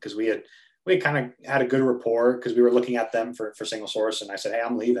something?" Because we had kind of had a good rapport, because we were looking at them for single source. And I said, "Hey,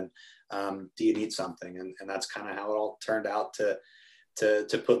 I'm leaving. Do you need something?" And that's kind of how it all turned out to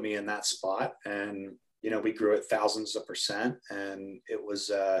put me in that spot. And, we grew at thousands of %. And it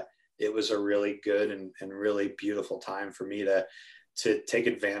was a really good and really beautiful time for me to take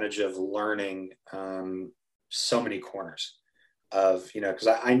advantage of learning so many corners of, because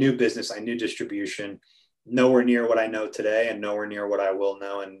I knew business, I knew distribution, nowhere near what I know today, and nowhere near what I will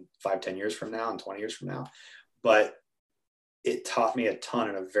know in 5-10 years from now and 20 years from now. But it taught me a ton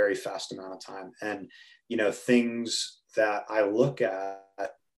in a very fast amount of time. And, things that I look at,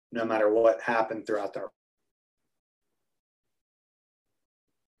 no matter what happened throughout the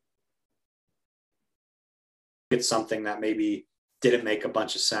it's something that maybe didn't make a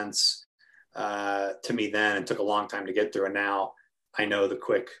bunch of sense to me then, and took a long time to get through. And now I know the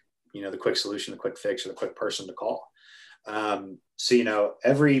quick solution, the quick fix, or the quick person to call. So,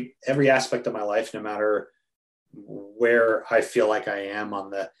 every aspect of my life, no matter where I feel like I am on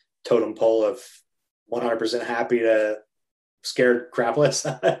the totem pole of 100% happy to scared crapless,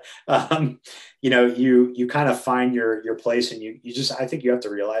 you kind of find your place, and I think you have to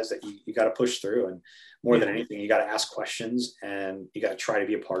realize that you got to push through. And more than anything, you got to ask questions, and you got to try to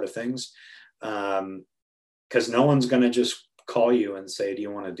be a part of things. Because no one's going to just call you and say, "Do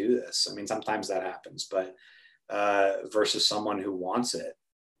you want to do this?" I mean, sometimes that happens, but versus someone who wants it,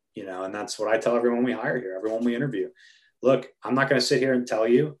 and that's what I tell everyone we hire here, everyone we interview. Look, I'm not going to sit here and tell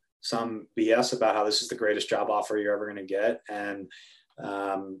you some BS about how this is the greatest job offer you're ever going to get. And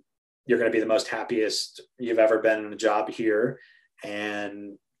you're going to be the most happiest you've ever been in a job here.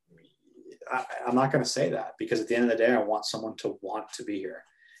 And I'm not going to say that, because at the end of the day, I want someone to want to be here.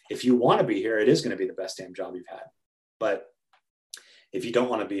 If you want to be here, it is going to be the best damn job you've had. But if you don't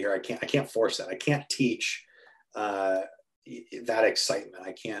want to be here, I can't force that. I can't teach that excitement.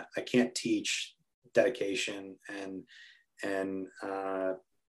 I can't teach dedication and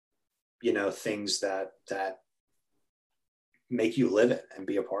things that make you live it and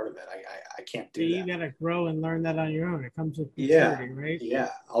be a part of it. I can't do that. You got to grow and learn that on your own. It comes with maturity, right? Yeah.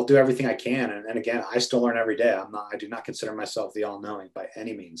 I'll do everything I can. And again, I still learn every day. I do not consider myself the all-knowing by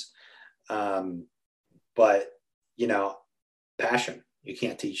any means. But passion, you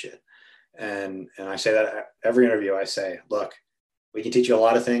can't teach it. And I say that at every interview. I say, look, we can teach you a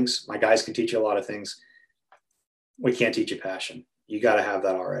lot of things. My guys can teach you a lot of things. We can't teach you passion. You got to have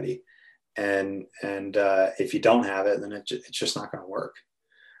that already. And if you don't have it, then it's just not going to work.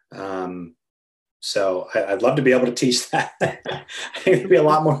 So I'd love to be able to teach that. I think there'd be a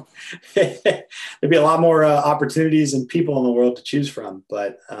lot more, opportunities and people in the world to choose from.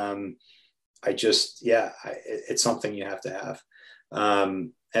 But it's something you have to have.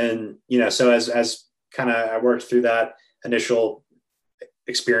 So as kind of I worked through that initial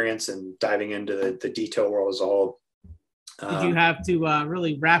experience and diving into the detail world as a whole. Did you have to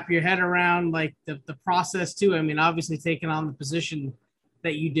really wrap your head around like the process too? I mean, obviously taking on the position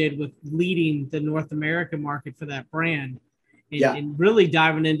that you did with leading the North American market for that brand and really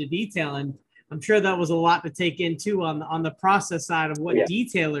diving into detail. And I'm sure that was a lot to take in too on the process side of what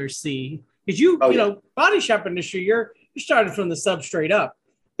detailers see. Because body shop industry, you're starting from the substrate up.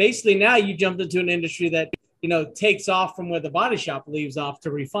 Basically now you jumped into an industry that, takes off from where the body shop leaves off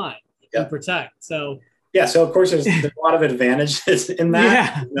to refine and protect. So of course there's a lot of advantages in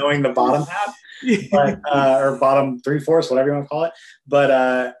that, knowing the bottom half, but, or bottom 3/4, whatever you want to call it.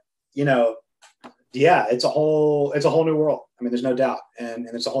 But, it's a whole new world. I mean, there's no doubt. And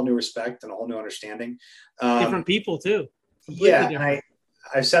it's a whole new respect and a whole new understanding. Different people too. And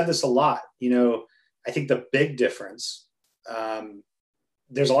I've said this a lot, I think the big difference,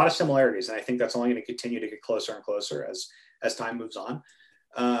 there's a lot of similarities, and I think that's only going to continue to get closer and closer as time moves on.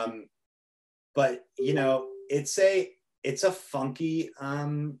 But it's a funky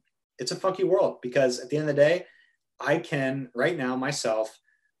world, because at the end of the day, I can right now myself,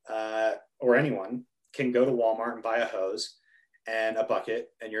 or anyone can go to Walmart and buy a hose and a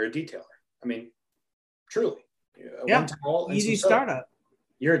bucket, and you're a detailer. I mean, truly, one towel and easy some soap, startup.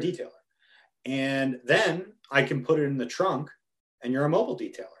 you're a detailer. And then I can put it in the trunk, and you're a mobile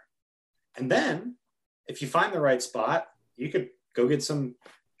detailer. And then if you find the right spot, you could go get some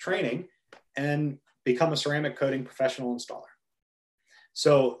training and become a ceramic coating professional installer.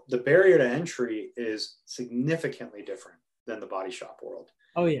 So the barrier to entry is significantly different than the body shop world.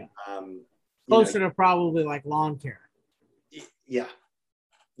 Oh yeah. Closer to probably like lawn care. Yeah.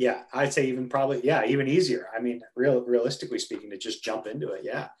 I'd say even easier. I mean, realistically speaking, to just jump into it.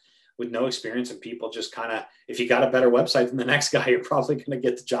 Yeah. With no experience, and people just kind of, if you got a better website than the next guy, you're probably going to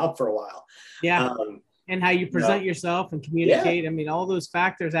get the job for a while. Yeah. And how you present yourself and communicate. I mean, all those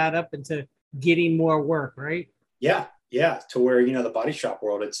factors add up into getting more work, right? Yeah. To where, the body shop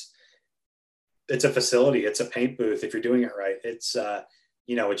world, it's a facility, it's a paint booth. If you're doing it right, it's, I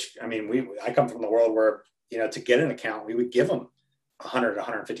come from the world where, to get an account, we would give them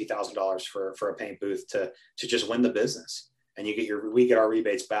 $150,000 for a paint booth to just win the business. And we get our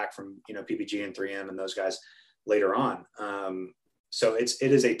rebates back from, PPG and 3M and those guys later on. So it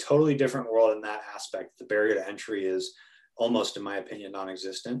is a totally different world in that aspect. The barrier to entry is almost, in my opinion,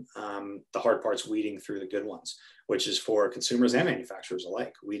 non-existent. The hard part's weeding through the good ones, which is for consumers and manufacturers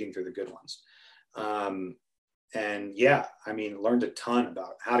alike, weeding through the good ones. Learned a ton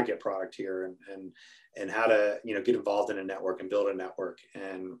about how to get product here and how to, get involved in a network and build a network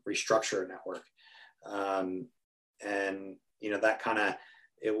and restructure a network. That kind of,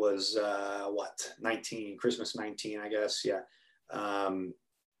 it was, Christmas 19, I guess. Yeah.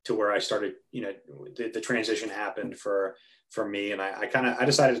 To where I started, the transition happened for me. And I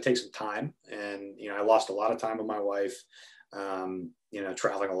decided to take some time, and, I lost a lot of time with my wife,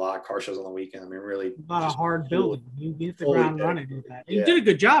 traveling a lot, car shows on the weekend. I mean, really a lot of hard building. You get the ground running with that. You did a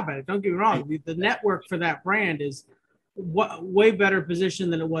good job at it. Don't get me wrong. The network for that brand is way better position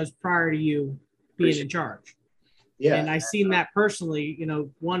than it was prior to you being in charge. Yeah. And I've seen that personally,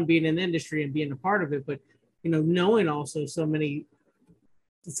 one, being in the industry and being a part of it, but, knowing also so many,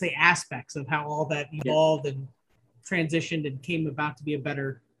 let's say, aspects of how all that evolved and transitioned and came about to be a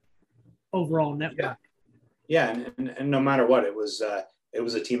better overall network. Yeah. And no matter what, it was a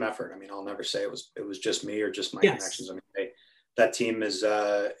team effort. I mean, I'll never say it was just me or just my connections. I mean, that team was,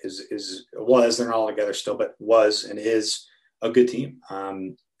 they're not all together still, but was and is a good team.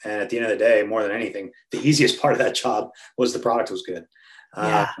 And at the end of the day, more than anything, the easiest part of that job was the product was good.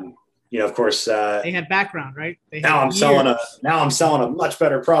 Yeah. Of course, they had background, right? Now I'm selling a much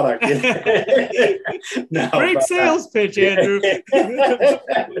better product. No, great sales pitch, Andrew.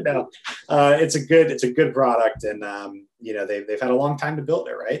 No, it's a good product, and they've had a long time to build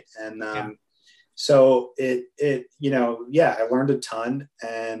it, right? And so I learned a ton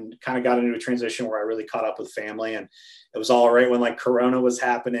and kind of got into a transition where I really caught up with family, and it was all right when like Corona was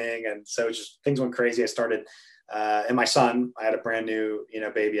happening, and so just things went crazy. I started. And my son, I had a brand new,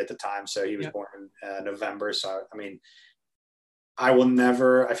 baby at the time. So he was born in November. So, I mean, I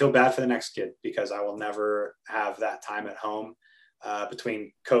feel bad for the next kid because I will never have that time at home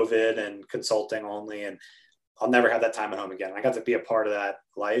between COVID and consulting only. And I'll never have that time at home again. I got to be a part of that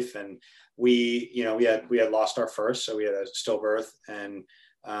life. And we had lost our first, so we had a stillbirth, and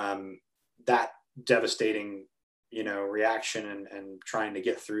that devastating, reaction and trying to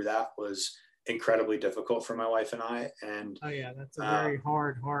get through that was incredibly difficult for my wife and I. And that's a very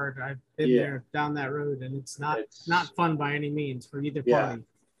hard. I've been there down that road, and it's not fun by any means for either party.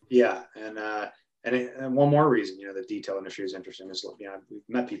 And one more reason, the detail industry is interesting is, we've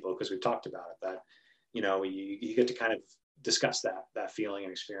met people because we've talked about it, that you get to kind of discuss that feeling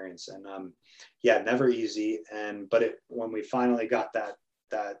and experience, and never easy. But when we finally got that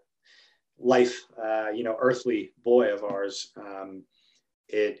life, earthly boy of ours,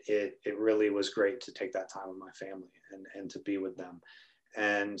 it really was great to take that time with my family and to be with them.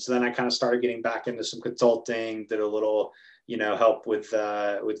 And so then I kind of started getting back into some consulting, did a little, help with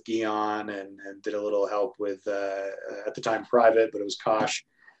Gion, and did a little help with, at the time private, but it was Kosh.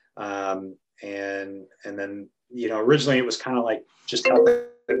 And then, originally it was kind of like just helping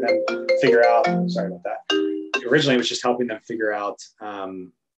them figure out, sorry about that. Originally it was just helping them figure out,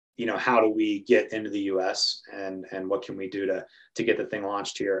 how do we get into the US and what can we do to get the thing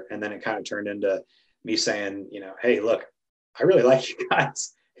launched here? And then it kind of turned into me saying, hey, look, I really like you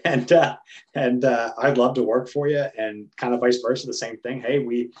guys, and I'd love to work for you, and kind of vice versa, the same thing. Hey,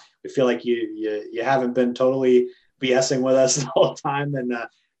 we feel like you haven't been totally BSing with us the whole time, and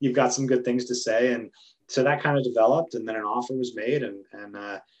you've got some good things to say. And so that kind of developed, and then an offer was made, and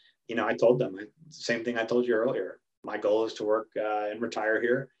I told them the same thing I told you earlier. My goal is to work and retire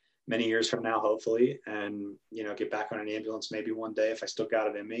here many years from now, hopefully, and, get back on an ambulance maybe one day if I still got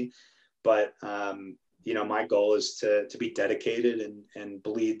it in me. But, my goal is to be dedicated and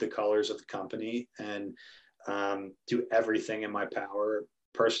bleed the colors of the company, and do everything in my power,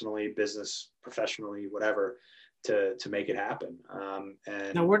 personally, business, professionally, whatever, to make it happen.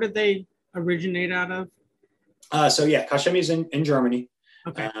 And now, where did they originate out of? Kashemi is in Germany.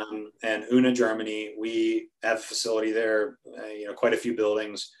 Okay. And Unna, Germany. We have a facility there, quite a few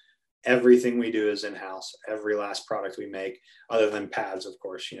buildings. Everything we do is in-house. Every last product we make, other than pads, of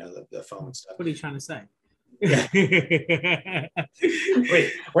course, the foam and stuff. What are you trying to say? Yeah. Wait,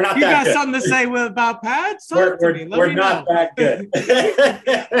 we're not. You that got good. Something to say about pads? We're not that good.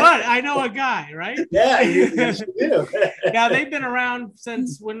 But I know a guy, right? Yeah, you do. Yeah, they've been around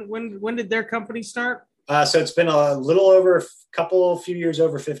since when did their company start? So it's been a little over few years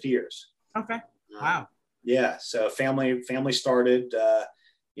over 50 years. Okay. Wow. Yeah. So family started,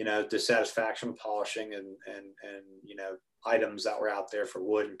 dissatisfaction, polishing, and items that were out there for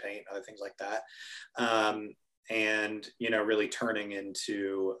wood and paint, other things like that. And really turning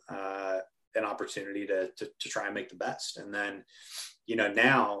into an opportunity to try and make the best. And then,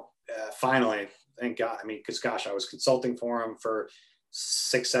 now finally, thank God. I mean, because gosh, I was consulting for him for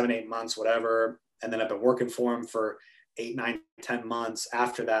 6, 7, 8 months, whatever. And then I've been working for him for 8, 9, 10 months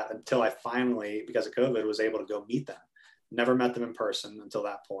after that, until I finally, because of COVID, was able to go meet them. Never met them in person until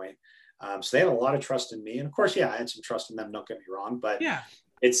that point. So they had a lot of trust in me. And of course, I had some trust in them, don't get me wrong, but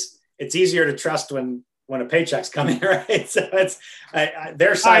it's easier to trust when a paycheck's coming, right? So it's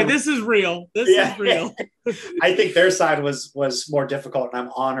their side. All right, this is real. This is real. I think their side was more difficult, and I'm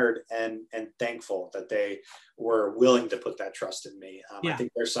honored and thankful that they were willing to put that trust in me. I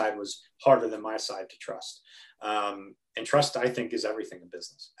think their side was harder than my side to trust. And trust, I think, is everything in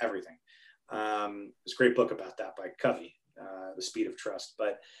business. Everything. There's a great book about that by Covey, The Speed of Trust.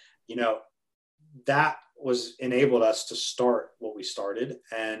 But that was enabled us to start what we started,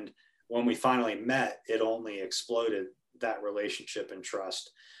 and when we finally met, it only exploded that relationship and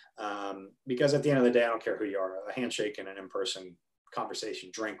trust. Because at the end of the day, I don't care who you are, a handshake and an in-person conversation,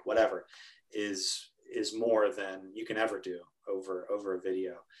 drink, whatever, is more than you can ever do over a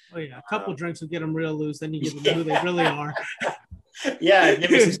video. Oh yeah, a couple drinks will get them real loose. Then you get to know who they really are. Yeah,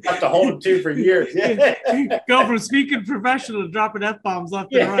 give me some stuff to hold them to for years. Yeah. Go from speaking professional to dropping F-bombs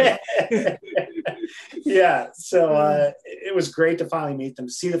left and right. Yeah. So it was great to finally meet them,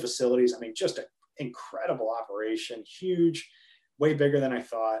 see the facilities. I mean, just an incredible operation, huge, way bigger than I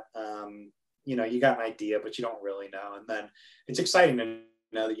thought. You got an idea, but you don't really know. And then it's exciting to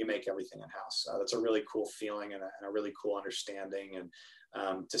know that you make everything in-house. That's a really cool feeling and a really cool understanding, and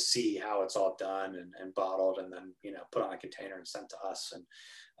to see how it's all done and bottled, and then, put on a container and sent to us. And,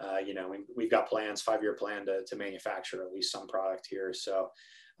 we've got plans, 5-year plan to manufacture at least some product here. So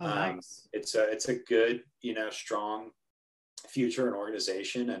nice. it's a good, strong future and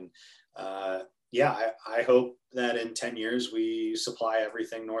organization. And I hope that in 10 years we supply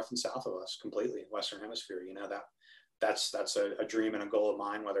everything north and south of us completely in Western Hemisphere. That's a dream and a goal of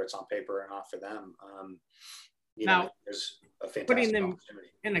mine, whether it's on paper or not for them. Now, there's a fantastic putting them opportunity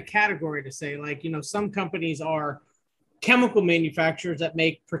in a category to say, like, some companies are chemical manufacturers that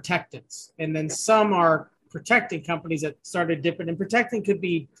make protectants, and then some are protecting companies that started dipping. And protecting could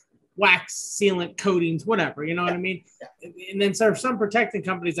be wax, sealant, coatings, whatever, you know what I mean? Yeah. And then there are some protecting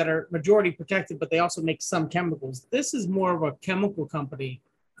companies that are majority protected, but they also make some chemicals. This is more of a chemical company,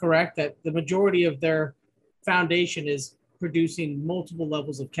 correct? That the majority of their foundation is producing multiple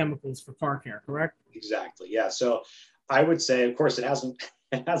levels of chemicals for car care, correct? Exactly. Yeah. So I would say, of course, it hasn't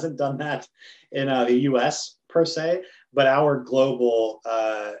done that in the U.S. per se, but our global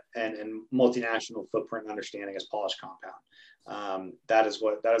and multinational footprint understanding is polished compound. That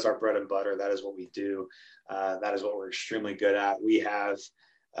is our bread and butter. That is what we do. That is what we're extremely good at. We have,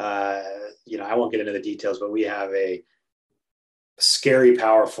 I won't get into the details, but we have a scary,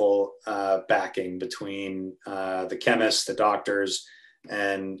 powerful backing between the chemists, the doctors,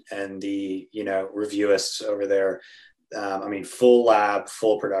 and the reviewists over there. Full lab,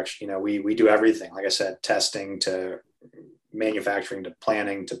 full production. We do everything. Like I said, testing to manufacturing to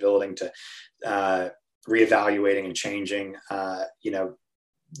planning to building to reevaluating and changing.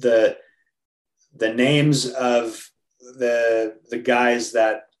 The names of the guys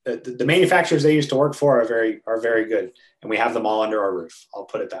that the manufacturers they used to work for are very good, and we have them all under our roof. I'll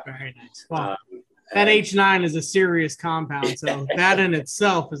put it that way. Very nice. Wow. That H9 is a serious compound, so that in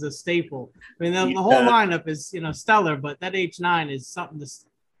itself is a staple. I mean, the whole lineup is stellar, but that H9 is something to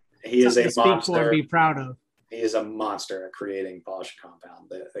speak for and be proud of. He is a monster at creating polished compound,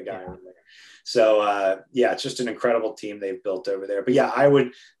 the guy over there. So it's just an incredible team they've built over there. But I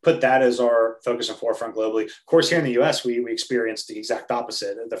would put that as our focus and forefront globally. Of course, here in the US, we experienced the exact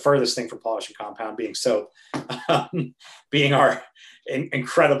opposite. The furthest thing from polished compound being soap, being our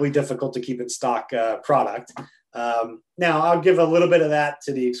incredibly difficult to keep in stock product. Now I'll give a little bit of that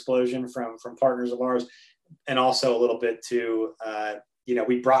to the explosion from partners of ours, and also a little bit to,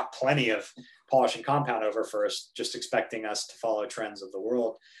 we brought plenty of polishing compound over first, just expecting us to follow trends of the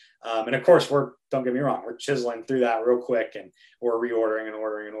world. And of course, don't get me wrong, we're chiseling through that real quick, and we're reordering and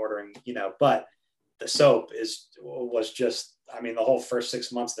ordering, but the soap was just, the whole first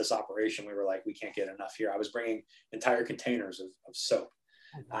 6 months of this operation, we were like, we can't get enough here. I was bringing entire containers of soap,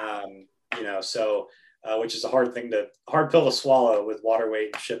 which is a hard pill to swallow with water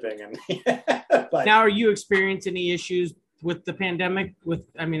weight and shipping. And but now, are you experiencing any issues with the pandemic?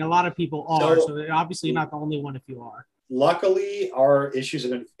 A lot of people are, so obviously you're not the only one if you are. Luckily, our issues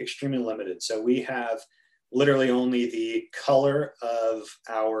have been extremely limited. So we have literally only the color of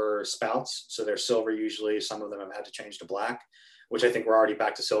our spouts. So they're silver usually. Some of them have had to change to black, which I think we're already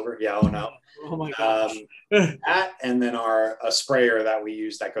back to silver. Yeah, oh no. Oh my gosh. That, and then a sprayer that we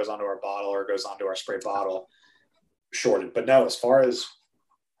use that goes onto our bottle or goes onto our spray bottle shorted. But no, as far as,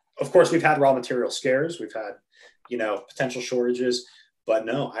 of course, we've had raw material scares. We've had, potential shortages. But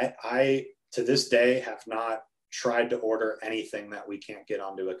no, I to this day have not tried to order anything that we can't get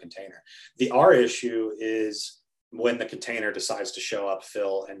onto a container. Our issue is when the container decides to show up,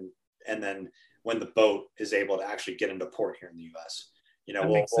 fill, and then when the boat is able to actually get into port here in the US.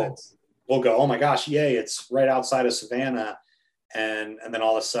 We'll go, oh my gosh, yay, it's right outside of Savannah. And then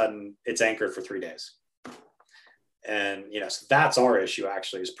all of a sudden it's anchored for 3 days. And, so that's our issue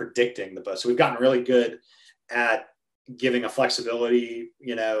actually, is predicting the boat. So we've gotten really good at giving a flexibility,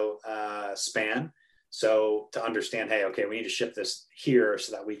 span. So to understand, hey, okay, we need to ship this here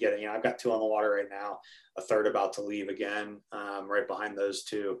so that we get it. I've got 2 on the water right now, a third about to leave again, right behind those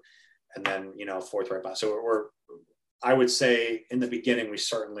 2, and then, a 4th right behind. So I would say in the beginning, we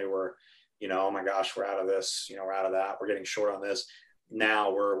certainly were, oh my gosh, we're out of this, we're out of that. We're getting short on this.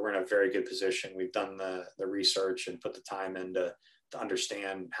 Now we're in a very good position. We've done the research and put the time in to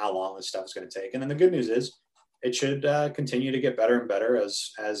understand how long this stuff is going to take. And then the good news is it should continue to get better and better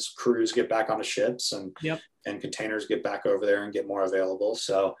as crews get back onto ships and containers get back over there and get more available.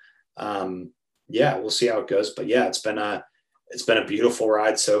 So yeah, we'll see how it goes. But yeah, it's been a beautiful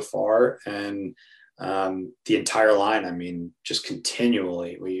ride so far, and the entire line. I mean, just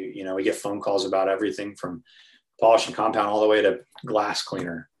continually, we get phone calls about everything from polish and compound all the way to glass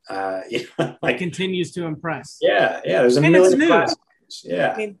cleaner. It continues to impress. Yeah, there's a million classes.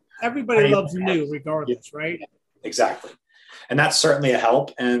 Yeah, I mean, everybody loves new, regardless, right? Exactly, and that's certainly a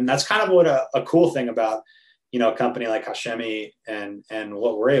help. And that's kind of what a cool thing about a company like Hashemi and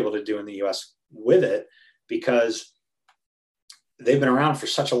what we're able to do in the U.S. with it, because they've been around for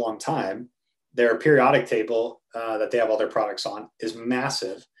such a long time. Their periodic table that they have all their products on is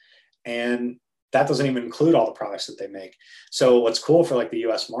massive, and that doesn't even include all the products that they make. So what's cool for like the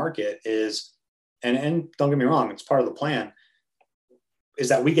US market is, and don't get me wrong, it's part of the plan, is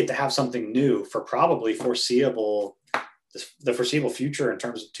that we get to have something new for probably the foreseeable future in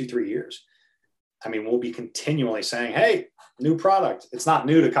terms of 2-3 years. I mean, we'll be continually saying, hey, new product. It's not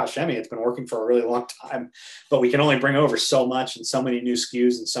new to Hashemi. It's been working for a really long time, but we can only bring over so much and so many new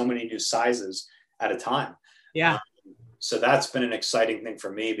SKUs and so many new sizes at a time. Yeah. So that's been an exciting thing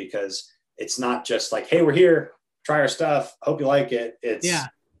for me, because it's not just like, hey, we're here, try our stuff, hope you like it. It's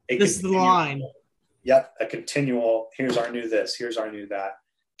this is the line. Yep, a continual, here's our new this, here's our new that.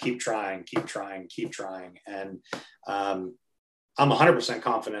 Keep trying. And I'm 100%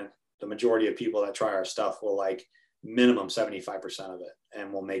 confident the majority of people that try our stuff will like minimum 75% of it,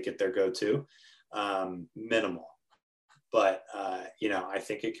 and will make it their go-to. Minimal. But I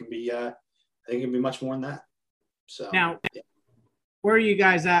think it can be much more than that. So now, where are you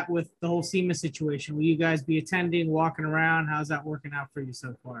guys at with the whole SEMA situation? Will you guys be attending, walking around? How's that working out for you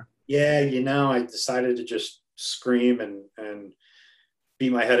so far? Yeah, I decided to just scream and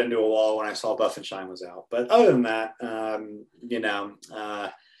beat my head into a wall when I saw Buff and Shine was out. But other than that,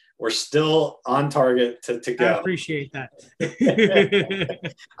 we're still on target to go. I appreciate that.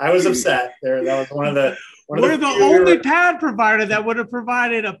 I was upset. That was We're the only pad provider that would have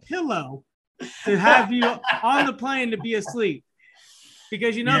provided a pillow to have you on the plane to be asleep.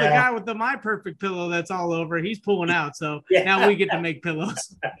 Because the guy with the My Perfect pillow that's all over, he's pulling out. So now we get to make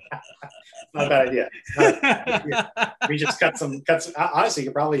pillows. Not a bad idea. We just cut some. Honestly, you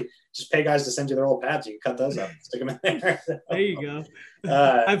could probably just pay guys to send you their old pads. You can cut those up, stick them in there. There you go.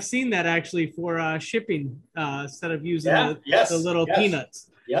 I've seen that actually for shipping instead of using the little peanuts.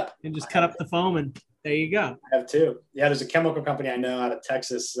 Yep. And just cut up the foam, and there you go. I have too. Yeah, there's a chemical company I know out of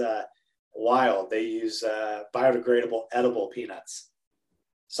Texas, Wild. They use biodegradable edible peanuts.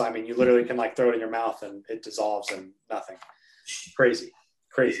 So, I mean, you literally can like throw it in your mouth and it dissolves and nothing. Crazy.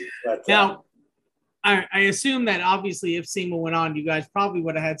 But, now, I assume that obviously if SEMA went on, you guys probably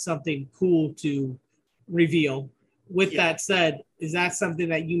would have had something cool to reveal. With that said, is that something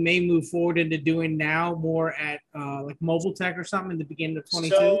that you may move forward into doing now more at like Mobile Tech or something in the beginning of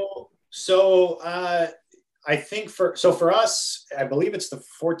 22? So I think for us, I believe it's the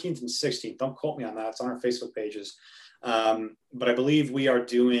 14th and 16th. Don't quote me on that. It's on our Facebook pages. But I believe we are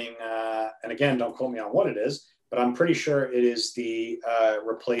doing, and again, don't quote me on what it is, but I'm pretty sure it is the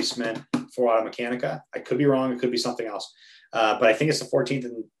replacement for Automechanica. I could be wrong. It could be something else. But I think it's the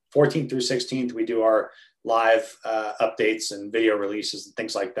 14th through 16th. We do our live updates and video releases and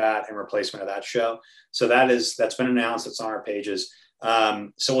things like that in replacement of that show. So that's been announced. It's on our pages.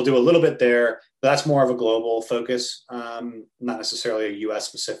 So we'll do a little bit there, but that's more of a global focus, not necessarily a US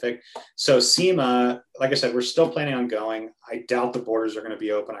specific. So SEMA, like I said, we're still planning on going. I doubt the borders are going to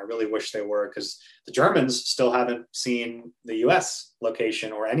be open. I really wish they were, because the Germans still haven't seen the US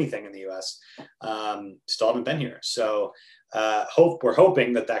location or anything in the US. Still haven't been here. So we're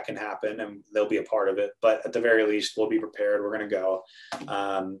hoping that can happen and they'll be a part of it. But at the very least, we'll be prepared. We're going to go.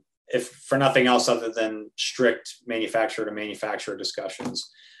 If for nothing else other than strict manufacturer to manufacturer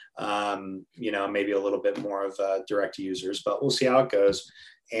discussions, maybe a little bit more of direct users, but we'll see how it goes.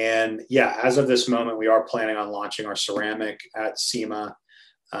 And yeah, as of this moment, we are planning on launching our ceramic at SEMA.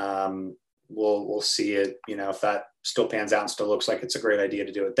 We'll see it, if that still pans out and still looks like it's a great idea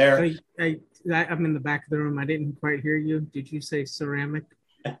to do it there. I'm in the back of the room. I didn't quite hear you. Did you say ceramic?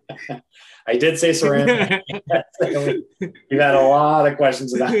 I did say ceramic. We've had a lot of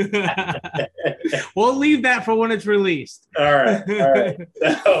questions about that. We'll leave that for when it's released. All right.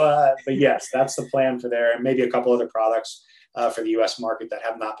 So, but yes, that's the plan for there, and maybe a couple other products for the U.S. market that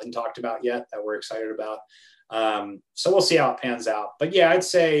have not been talked about yet that we're excited about. So we'll see how it pans out. But yeah, I'd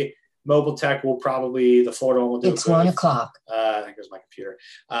say Mobile Tech will probably, the Florida one will do. It's 1 o'clock. I think it was my computer.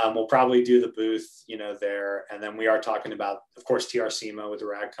 We'll probably do the booth, there. And then we are talking about, of course, TR SEMA with the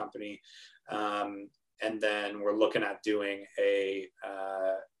Rag Company. And then we're looking at doing it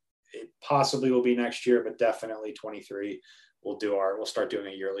possibly will be next year, but definitely 23. We'll start doing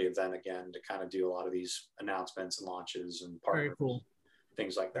a yearly event again to kind of do a lot of these announcements and launches and partners, very cool,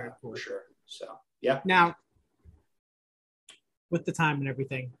 things like very that cool. For sure. So yeah. Now, with the time and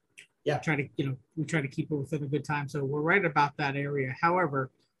everything, yeah, we try to keep it within a good time. So we're right about that area. However,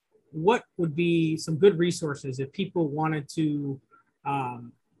 what would be some good resources if people wanted to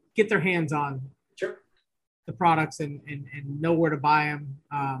get their hands on the products and know where to buy them?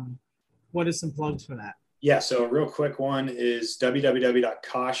 What is some plugs for that? Yeah, so a real quick one is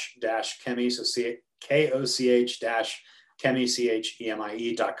www.koch-chemie, so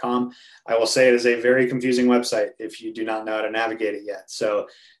KOCH-chemie.com. I will say it is a very confusing website if you do not know how to navigate it yet. So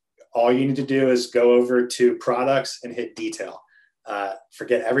all you need to do is go over to products and hit detail.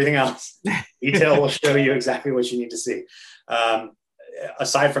 Forget everything else. Detail will show you exactly what you need to see.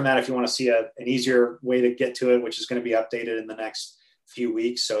 Aside from that, if you want to see an easier way to get to it, which is going to be updated in the next few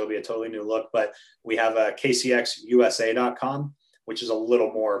weeks, so it'll be a totally new look, but we have a kcxusa.com, which is a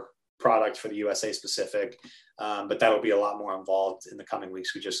little more product for the USA specific, but that'll be a lot more involved in the coming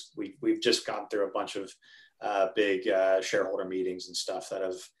weeks. We've just gone through a bunch of big shareholder meetings and stuff that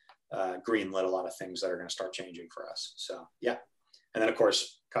have greenlit a lot of things that are going to start changing for us. So yeah, and then of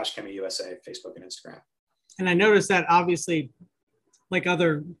course Koch Chemie USA, Facebook and Instagram. And I noticed that obviously, like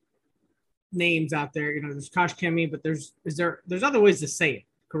other names out there, there's Koch Chemie, but there's other ways to say it,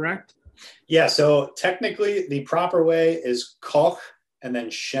 correct? Yeah, so technically the proper way is Koch and then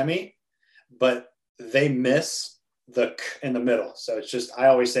Chemie, but they miss the k in the middle. So it's just, I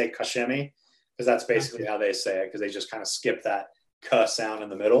always say Kochemi because that's basically how they say it, because they just kind of skip that k sound in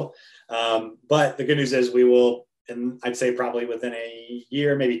the middle. But the good news is we will, and I'd say probably within a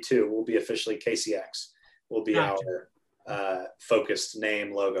year, maybe two, we'll be officially KCX. Will be our focused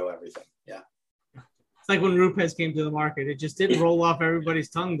name, logo, everything. Yeah. It's like when Rupes came to the market. It just didn't roll off everybody's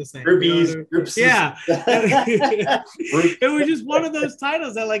tongue the same. Rubies. Yeah. It was just one of those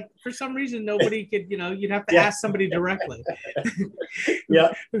titles that, like, for some reason, nobody could, you'd have to ask somebody directly.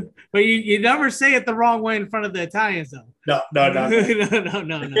 Yeah. But you never say it the wrong way in front of the Italians, though. No. No.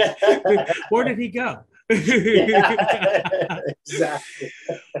 Where did he go? Exactly.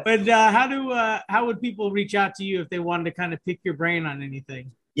 But how would people reach out to you if they wanted to kind of pick your brain on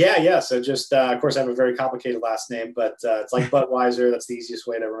anything? Yeah. So just, of course, I have a very complicated last name, but it's like Budweiser. That's the easiest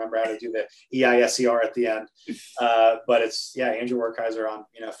way to remember how to do the EISER at the end. But it's, Andrew Werkheiser on,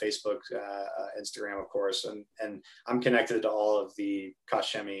 Facebook, Instagram, of course. And I'm connected to all of the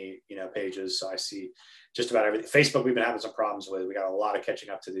Koch Chemie, pages. So I see just about everything. Facebook, we've been having some problems with. We got a lot of catching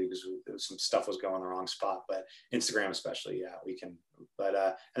up to do because some stuff was going the wrong spot. But Instagram, especially, we can. But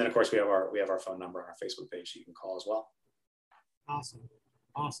and then of course we have our phone number on our Facebook page, so you can call as well. Awesome.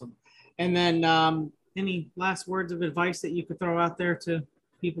 And then any last words of advice that you could throw out there to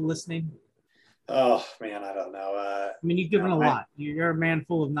people listening? Oh man, I don't know. I mean, you've given a lot. You're a man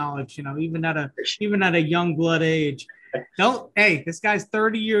full of knowledge. Even at a young blood age. Hey, this guy's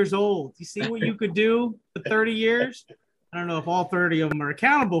 30 years old. You see what you could do for 30 years? I don't know if all 30 of them are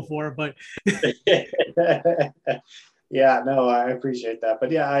accountable for it, but yeah, no, I appreciate that.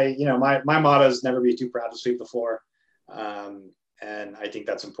 But yeah, my motto is never be too proud to sweep the floor. And I think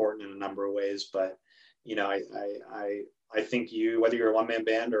that's important in a number of ways. But, I think whether you're a one-man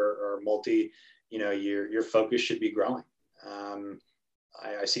band or multi, your focus should be growing.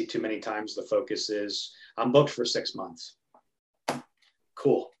 I see too many times the focus is, I'm booked for 6 months.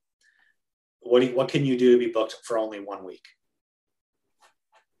 Cool. What can you do to be booked for only 1 week?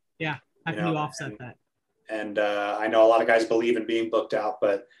 Yeah. How can you offset that? And I know a lot of guys believe in being booked out,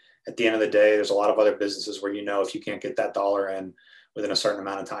 but at the end of the day, there's a lot of other businesses where, if you can't get that dollar in within a certain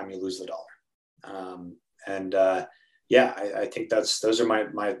amount of time, you lose the dollar. I think those are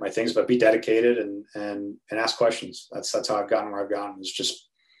my things, but be dedicated and ask questions. That's how I've gotten where I've gotten, is just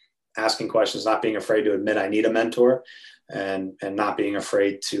asking questions, not being afraid to admit I need a mentor, and not being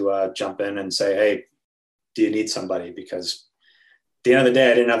afraid to jump in and say, hey, do you need somebody? Because at the end of the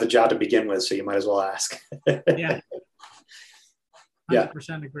day, I didn't have the job to begin with, so you might as well ask. Yeah.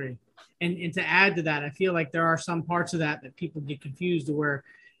 100% agree. And to add to that, I feel like there are some parts of that people get confused, to where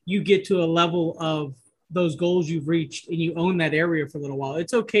you get to a level of those goals you've reached and you own that area for a little while.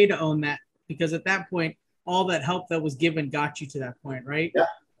 It's okay to own that, because at that point, all that help that was given got you to that point, right? Yeah.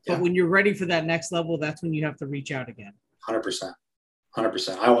 But when you're ready for that next level, that's when you have to reach out again. 100%.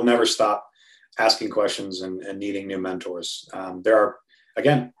 I will never stop asking questions and needing new mentors. There are,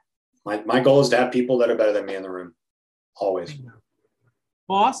 again, my goal is to have people that are better than me in the room, always.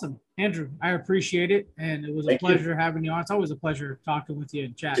 Well, awesome. Andrew, I appreciate it. And it was a pleasure having you on. It's always a pleasure talking with you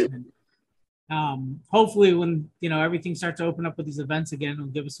and chatting. Hopefully when, everything starts to open up with these events again, it'll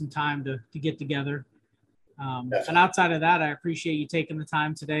give us some time to get together. And outside of that, I appreciate you taking the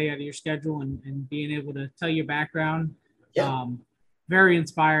time today out of your schedule and being able to tell your background. Yeah. Very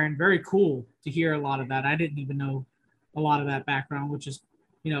inspiring, very cool to hear a lot of that. I didn't even know a lot of that background, which is,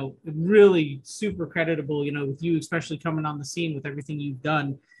 really super creditable, with you, especially coming on the scene with everything you've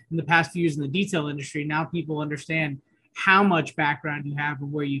done in the past few years in the detail industry. Now people understand how much background you have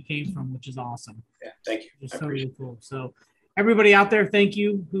and where you came from, which is awesome. Yeah, thank you. It's totally cool. So everybody out there, thank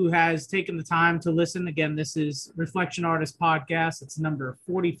you who has taken the time to listen. Again, this is Reflection Artist Podcast. It's number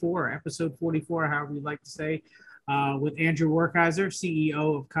 44, episode 44, however you like to say, with Andrew Werkheiser,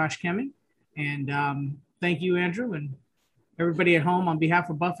 CEO of Kosh Chemi. And thank you, Andrew, and everybody at home. On behalf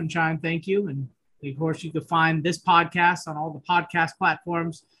of Buff and Shine, thank you. And of course, you can find this podcast on all the podcast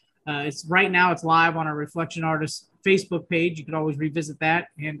platforms. It's right now it's live on our Reflection Artist Facebook page. You can always revisit that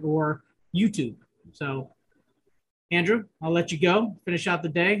and or YouTube. So Andrew, I'll let you go. Finish out the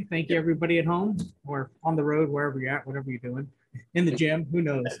day. Thank you, everybody at home or on the road, wherever you're at, whatever you're doing. In the gym, who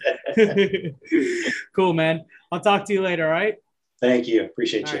knows? Cool, man. I'll talk to you later, all right? Thank you.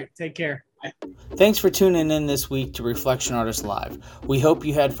 Appreciate all you. Right, take care. Thanks for tuning in this week to Reflection Artist Live. We hope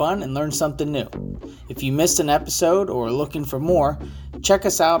you had fun and learned something new. If you missed an episode or are looking for more, check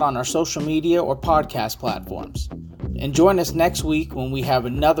us out on our social media or podcast platforms. And join us next week when we have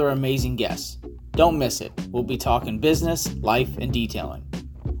another amazing guest. Don't miss it. We'll be talking business, life, and detailing.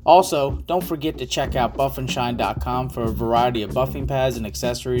 Also, don't forget to check out buffandshine.com for a variety of buffing pads and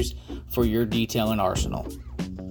accessories for your detailing arsenal.